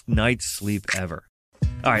best night's sleep ever.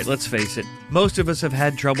 All right, let's face it, most of us have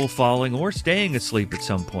had trouble falling or staying asleep at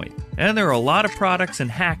some point, and there are a lot of products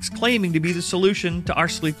and hacks claiming to be the solution to our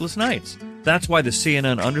sleepless nights. That's why the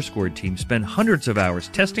CNN_ team spend hundreds of hours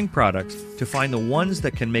testing products to find the ones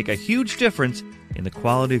that can make a huge difference in the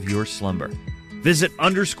quality of your slumber. Visit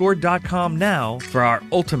underscore.com now for our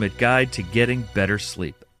ultimate guide to getting better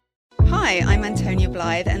sleep. Hi, I'm Antonia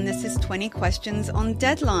Blythe, and this is 20 Questions on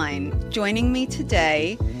Deadline. Joining me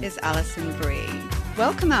today is Alison Brie.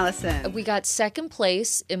 Welcome, Allison. We got second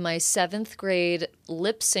place in my 7th grade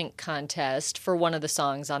lip sync contest for one of the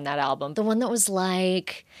songs on that album. The one that was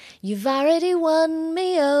like, "You've already won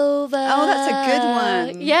me over." Oh, that's a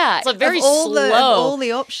good one. Yeah. It's a very of all slow. Of all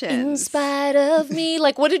the options. In spite of me.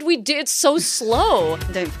 Like, what did we do? It's so slow.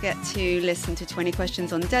 Don't forget to listen to 20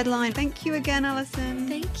 Questions on Deadline. Thank you again, Allison.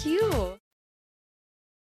 Thank you.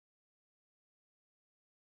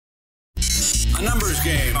 A numbers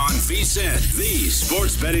game on VSiN, the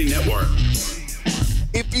Sports Betting Network.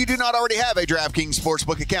 If you do not already have a DraftKings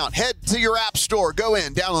Sportsbook account, head to your app store, go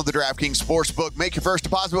in, download the DraftKings Sportsbook, make your first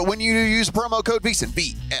deposit. But when you use promo code VSiN,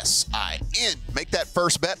 VSIN, make that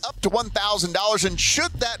first bet up to $1,000. And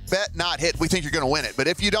should that bet not hit, we think you're going to win it. But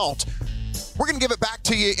if you don't, we're going to give it back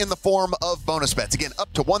to you in the form of bonus bets. Again,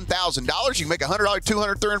 up to $1,000. You can make $100,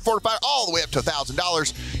 $200, $300, $400, all the way up to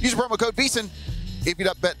 $1,000. Use the promo code VSiN. If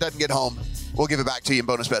your bet doesn't get home, we'll give it back to you in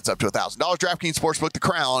bonus bets up to $1,000. DraftKings Sportsbook, the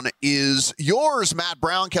crown is yours. Matt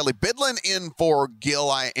Brown, Kelly Bidlin in for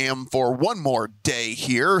Gil. I am for one more day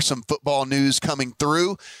here. Some football news coming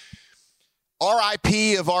through.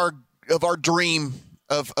 RIP of our dream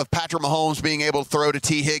of Patrick Mahomes being able to throw to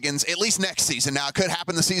T. Higgins, at least next season. Now, it could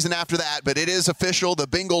happen the season after that, but it is official. The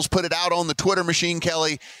Bengals put it out on the Twitter machine,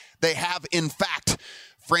 Kelly. They have, in fact,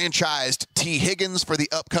 franchised T. Higgins for the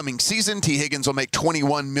upcoming season. T. Higgins will make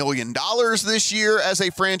 $21 million this year as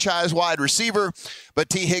a franchise wide receiver, but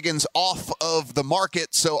T. Higgins off of the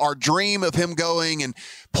market. So our dream of him going and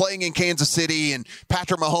playing in Kansas City and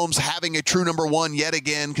Patrick Mahomes having a true number one yet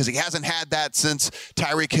again, because he hasn't had that since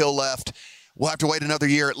Tyreek Hill left. We'll have to wait another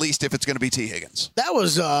year at least if it's going to be T. Higgins. That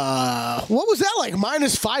was, what was that, like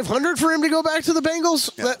minus 500 for him to go back to the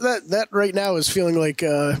Bengals? Yeah. That right now is feeling like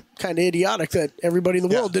kind of idiotic that everybody in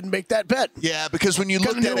the world didn't make that bet. Yeah, because when you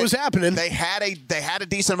looked at it was happening. They had a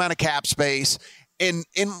decent amount of cap space, and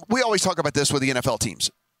we always talk about this with the NFL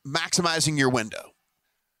teams, maximizing your window.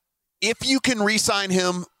 If you can re-sign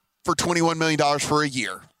him for $21 million for a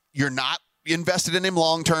year, you're not invested in him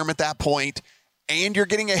long-term at that point, and you're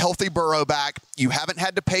getting a healthy Burrow back. You haven't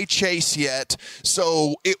had to pay Chase yet.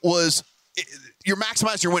 So you're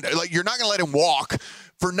maximizing your window. Like, you're not going to let him walk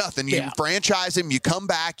for nothing. You franchise him, you come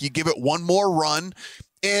back, you give it one more run,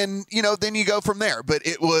 and, then you go from there. But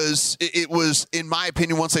it was, in my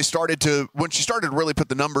opinion, when she started to really put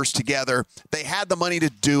the numbers together, they had the money to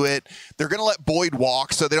do it. They're going to let Boyd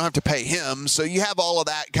walk, so they don't have to pay him. So you have all of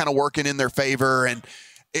that kind of working in their favor. And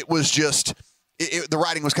it was just, the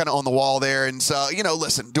writing was kind of on the wall there. And so,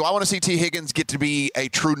 listen, do I want to see T. Higgins get to be a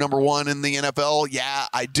true number one in the NFL? Yeah,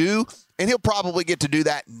 I do. And he'll probably get to do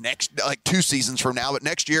that next, 2 seasons from now. But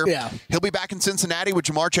next year, he'll be back in Cincinnati with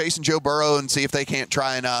Jamar Chase and Joe Burrow and see if they can't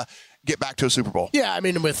try and get back to a Super Bowl. Yeah, I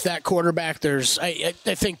mean, with that quarterback, I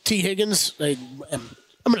think T. Higgins,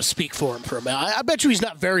 I'm going to speak for him for a minute. I bet you he's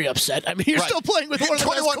not very upset. I mean, you're still playing with one of the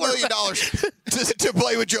 $21 million to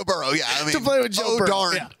play with Joe Burrow. Yeah, I mean, to play with Joe Burrow.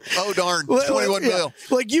 Darn. Yeah. Oh, darn. $21 million.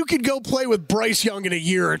 Like, you could go play with Bryce Young in a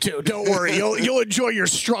year or two. Don't worry. You'll enjoy your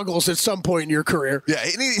struggles at some point in your career. Yeah,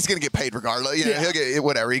 he's going to get paid regardless. He'll get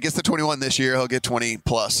whatever. He gets the 21 this year. He'll get 20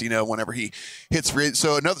 plus, whenever he hits free.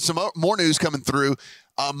 So some more news coming through.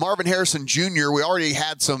 Marvin Harrison Jr., we already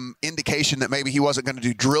had some indication that maybe he wasn't going to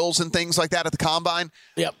do drills and things like that at the Combine.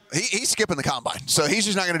 Yep. He's skipping the Combine. So he's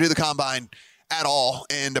just not going to do the Combine at all,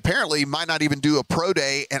 and apparently might not even do a pro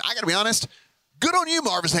day. And I got to be honest, good on you,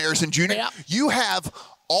 Marvin Harrison Jr. Yep. You have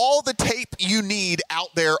all the tape you need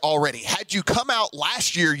out there already. Had you come out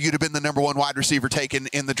last year, you'd have been the number one wide receiver taken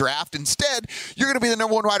in the draft. Instead, you're going to be the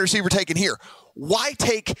number one wide receiver taken here. Why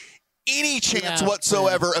take any chance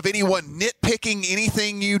whatsoever of anyone nitpicking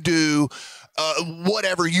anything you do,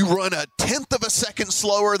 whatever, you run a 1/10 of a second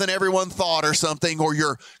slower than everyone thought or something, or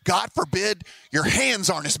God forbid, your hands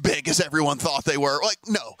aren't as big as everyone thought they were. Like,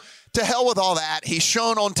 no, to hell with all that. He's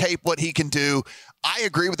shown on tape what he can do. I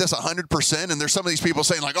agree with this 100%, and there's some of these people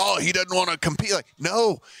saying, like, oh, he doesn't want to compete. Like,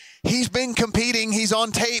 no. He's been competing. He's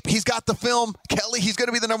on tape. He's got the film. Kelly, he's going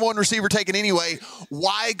to be the number one receiver taken anyway.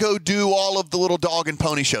 Why go do all of the little dog and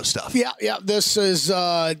pony show stuff? Yeah. This is,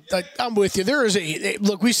 I'm with you. There is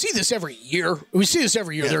look, we see this every year.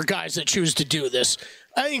 Yeah. There are guys that choose to do this.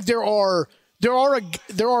 I think there are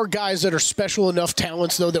guys that are special enough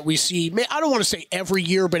talents, though, that we see. I don't want to say every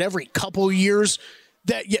year, but every couple years.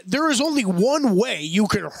 That there is only one way you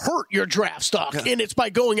can hurt your draft stock, and it's by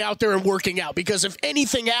going out there and working out. Because if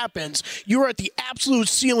anything happens, you're at the absolute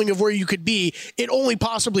ceiling of where you could be. It only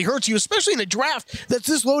possibly hurts you, especially in a draft that's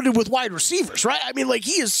this loaded with wide receivers, right? I mean, like,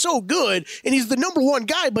 he is so good, and he's the number one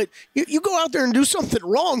guy, but you go out there and do something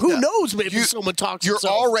wrong. Who knows? Maybe someone talks You're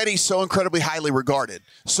himself. Already so incredibly highly regarded.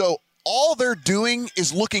 So all they're doing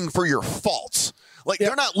is looking for your faults. Like,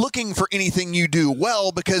 they're not looking for anything you do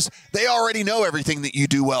well because they already know everything that you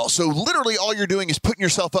do well. So literally all you're doing is putting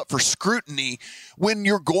yourself up for scrutiny when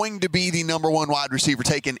you're going to be the number one wide receiver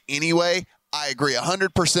taken anyway. I agree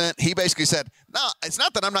 100%. He basically said, no, it's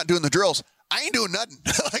not that I'm not doing the drills. I ain't doing nothing.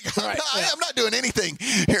 I'm not doing anything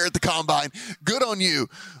here at the Combine. Good on you,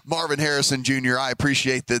 Marvin Harrison Jr. I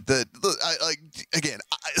appreciate that.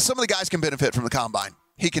 Some of the guys can benefit from the Combine.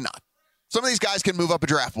 He cannot. Some of these guys can move up a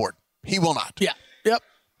draft board. He will not. Yeah. Yep.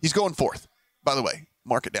 He's going fourth, by the way.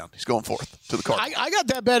 Mark it down. He's going fourth to the Cardinals. I got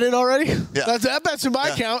that bet in already. Yeah. That bet's in my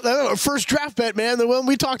account. First draft bet, man. The one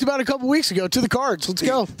we talked about a couple weeks ago to the Cards. Let's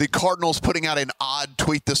go. The Cardinals putting out an odd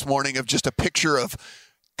tweet this morning of just a picture of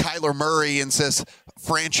Kyler Murray and says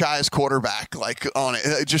franchise quarterback on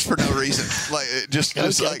it just for no reason. Just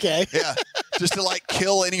to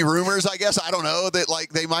kill any rumors, I guess. I don't know that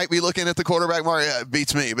they might be looking at the quarterback market. Yeah, it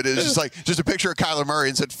beats me, but it's just a picture of Kyler Murray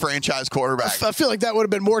and said franchise quarterback. I feel like that would have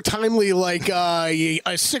been more timely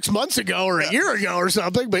 6 months ago or a year ago or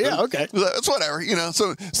something, but yeah, okay. It's whatever,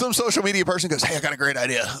 So some social media person goes, hey, I got a great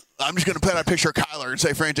idea. I'm just going to put out a picture of Kyler and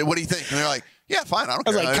say franchise. What do you think? And they're like, yeah, fine. I don't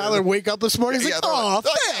care. Kyler wake up this morning. He's like,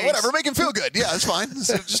 whatever. Make him feel good. Yeah, it's fine.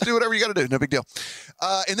 Just do whatever you got to do. No big deal.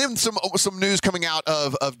 And then some news coming out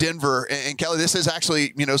of Denver. And Kelly, this is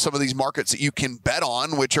actually, some of these markets that you can bet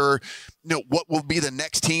on, which are, what will be the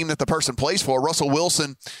next team that the person plays for. Russell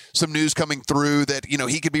Wilson, some news coming through that,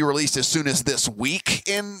 he could be released as soon as this week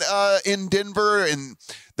in Denver. And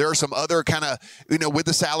there are some other kind of, with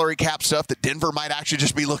the salary cap stuff that Denver might actually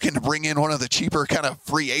just be looking to bring in one of the cheaper kind of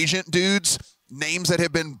free agent dudes. Names that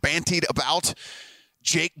have been bantied about.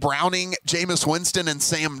 Jake Browning, Jameis Winston, and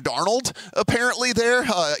Sam Darnold apparently there.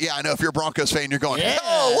 I know if you're a Broncos fan, you're going,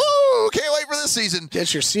 woo, can't wait for this season.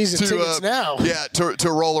 Get your season tickets now. Yeah,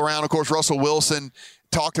 to roll around. Of course, Russell Wilson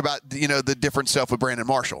talked about, the different stuff with Brandon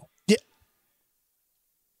Marshall. Yeah.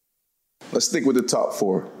 Let's stick with the top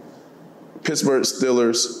four. Pittsburgh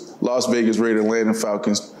Steelers, Las Vegas Raiders, Atlanta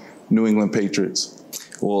Falcons, New England Patriots.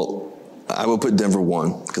 Well, I will put Denver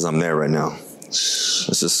 1 because I'm there right now.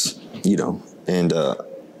 It's just, and,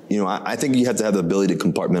 I think you have to have the ability to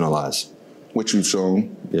compartmentalize. Which you've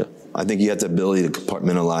shown. Yeah. I think you have the ability to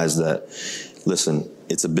compartmentalize that. Listen,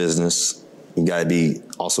 it's a business. You got to be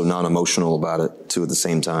also non-emotional about it, too, at the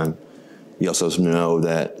same time. You also know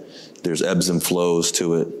that there's ebbs and flows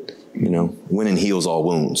to it. Winning heals all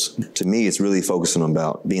wounds. To me, it's really focusing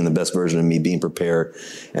about being the best version of me, being prepared.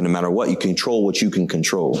 And no matter what, you control what you can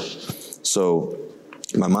control. So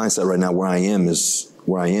my mindset right now where I am is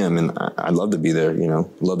where I am, and I'd love to be there,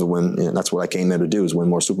 love to win. And that's what I came there to do, is win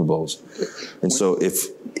more Super Bowls. And so if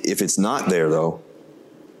it's not there, though,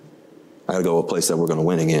 I got to go a place that we're going to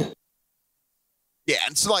win again. Yeah,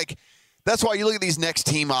 and so, that's why you look at these next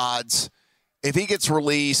team odds. If he gets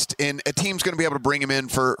released, and a team's going to be able to bring him in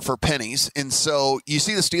for pennies, and so you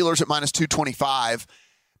see the Steelers at minus 225,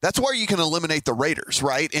 that's where you can eliminate the Raiders,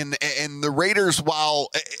 right? And the Raiders, while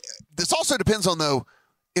this also depends on, though,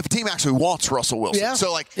 if a team actually wants Russell Wilson. Yeah.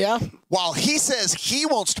 So, while he says he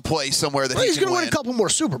wants to play somewhere that he's going to win a couple more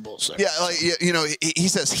Super Bowls. There. Yeah, he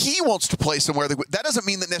says he wants to play somewhere that doesn't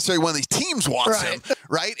mean that necessarily one of these teams wants him,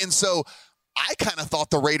 right? And so I kind of thought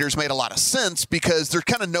the Raiders made a lot of sense because there's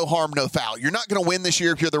kind of no harm, no foul. You're not going to win this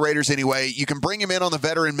year if you're the Raiders anyway. You can bring him in on the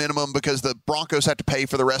veteran minimum because the Broncos have to pay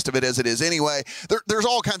for the rest of it as it is anyway. There's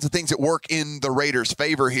all kinds of things that work in the Raiders'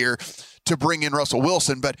 favor here to bring in Russell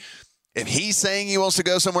Wilson. But if he's saying he wants to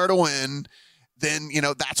go somewhere to win, then,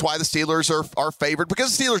 that's why the Steelers are favored,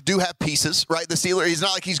 because the Steelers do have pieces, right? The Steelers, he's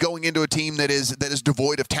not like he's going into a team that is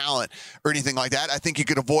devoid of talent or anything like that. I think you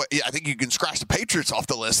can scratch the Patriots off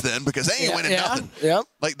the list then, because they ain't winning nothing. Yeah.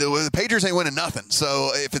 The Patriots ain't winning nothing. So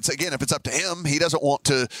if it's up to him, he doesn't want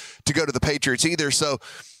to go to the Patriots either. So,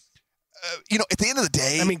 at the end of the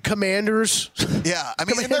day, Commanders. Yeah, they're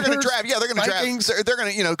going to draft. Yeah, they're going to draft. They're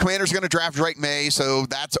going to. Commanders are going to draft Drake May. So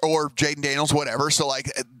or Jaden Daniels, whatever. So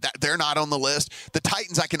they're not on the list. The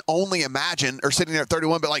Titans, I can only imagine, are sitting there at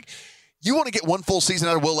 31. But you want to get one full season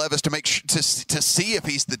out of Will Levis to make to see if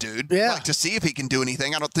he's the dude. Yeah. To see if he can do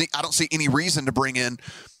anything. I don't see any reason to bring in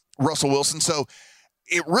Russell Wilson. So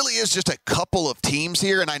it really is just a couple of teams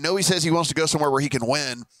here. And I know he says he wants to go somewhere where he can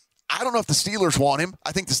win. I don't know if the Steelers want him.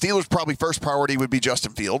 I think the Steelers' probably first priority would be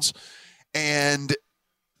Justin Fields. And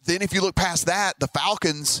then if you look past that, the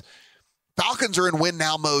Falcons are in win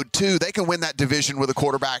now mode too. They can win that division with a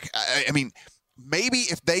quarterback. Maybe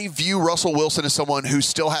if they view Russell Wilson as someone who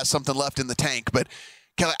still has something left in the tank, but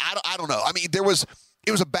Kelly, I don't know. It was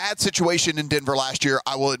a bad situation in Denver last year.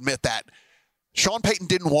 I will admit that. Sean Payton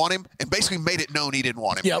didn't want him and basically made it known he didn't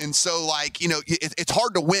want him. Yep. And so, it's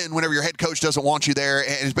hard to win whenever your head coach doesn't want you there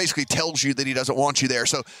and it basically tells you that he doesn't want you there.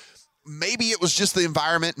 So maybe it was just the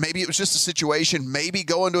environment. Maybe it was just the situation. Maybe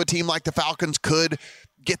going to a team like the Falcons could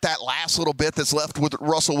get that last little bit that's left with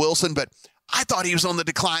Russell Wilson. But I thought he was on the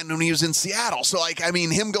decline when he was in Seattle. So,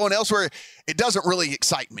 him going elsewhere, it doesn't really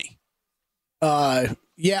excite me.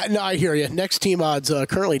 Yeah, no, I hear you. Next team odds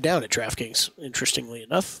currently down at DraftKings, interestingly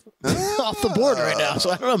enough. Off the board right now.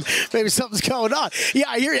 So I don't know, maybe something's going on. Yeah,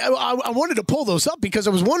 I hear you. I wanted to pull those up because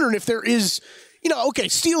I was wondering if there is,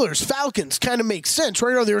 Steelers, Falcons kind of makes sense,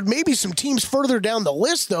 right? Or there may be some teams further down the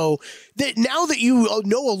list, though, that now that you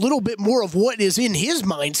know a little bit more of what is in his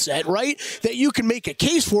mindset, right, that you can make a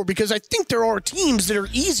case for, because I think there are teams that are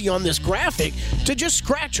easy on this graphic to just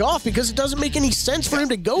scratch off because it doesn't make any sense for him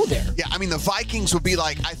to go there. Yeah, the Vikings would be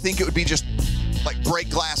I think it would be just break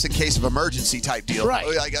glass in case of emergency type deal. Right.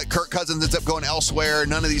 Kirk Cousins ends up going elsewhere,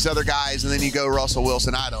 none of these other guys, and then you go Russell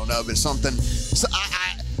Wilson. I don't know, but something. So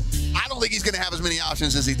I don't think he's going to have as many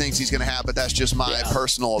options as he thinks he's going to have, but that's just my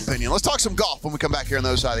personal opinion. Let's talk some golf when we come back here on the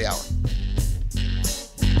other side of the hour.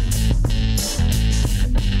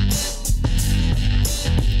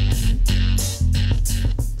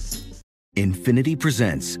 Infiniti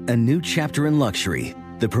presents a new chapter in luxury,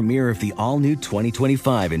 the premiere of the all-new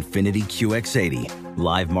 2025 Infiniti QX80,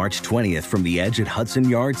 live March 20th from the Edge at Hudson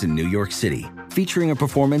Yards in New York City, featuring a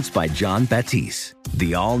performance by John Batiste.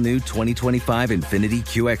 The all-new 2025 Infiniti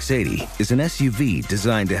QX80 is an SUV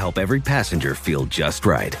designed to help every passenger feel just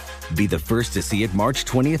right. Be the first to see it March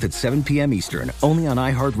 20th at 7 p.m. Eastern, only on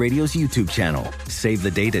iHeartRadio's YouTube channel. Save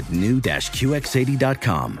the date at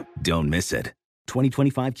new-QX80.com. Don't miss it.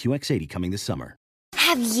 2025 QX80 coming this summer.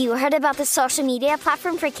 Have you heard about the social media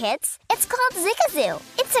platform for kids? It's called Zigazoo.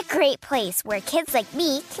 It's a great place where kids like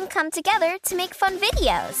me can come together to make fun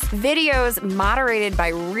videos. Videos moderated by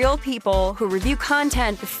real people who review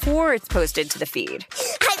content before it's posted to the feed.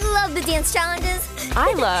 I love the dance challenges.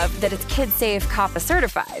 I love that it's Kid Safe COPPA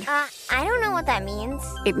certified. I don't know what that means.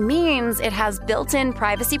 It means it has built-in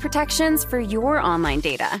privacy protections for your online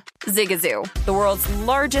data. Zigazoo, the world's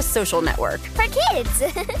largest social network. For kids.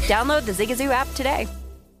 Download the Zigazoo app today.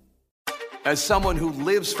 As someone who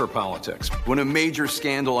lives for politics, when a major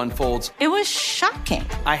scandal unfolds, it was shocking.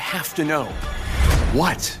 I have to know,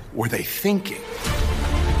 what were they thinking?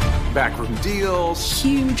 Backroom deals,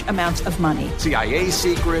 huge amounts of money, CIA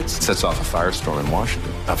secrets, sets off a firestorm in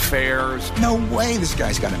Washington, affairs. No way this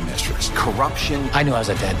guy's got a mistress. Corruption. I knew I was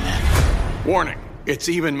a dead man. Warning, it's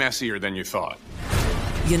even messier than you thought.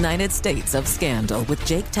 United States of Scandal with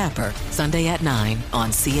Jake Tapper, Sunday at 9 on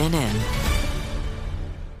CNN.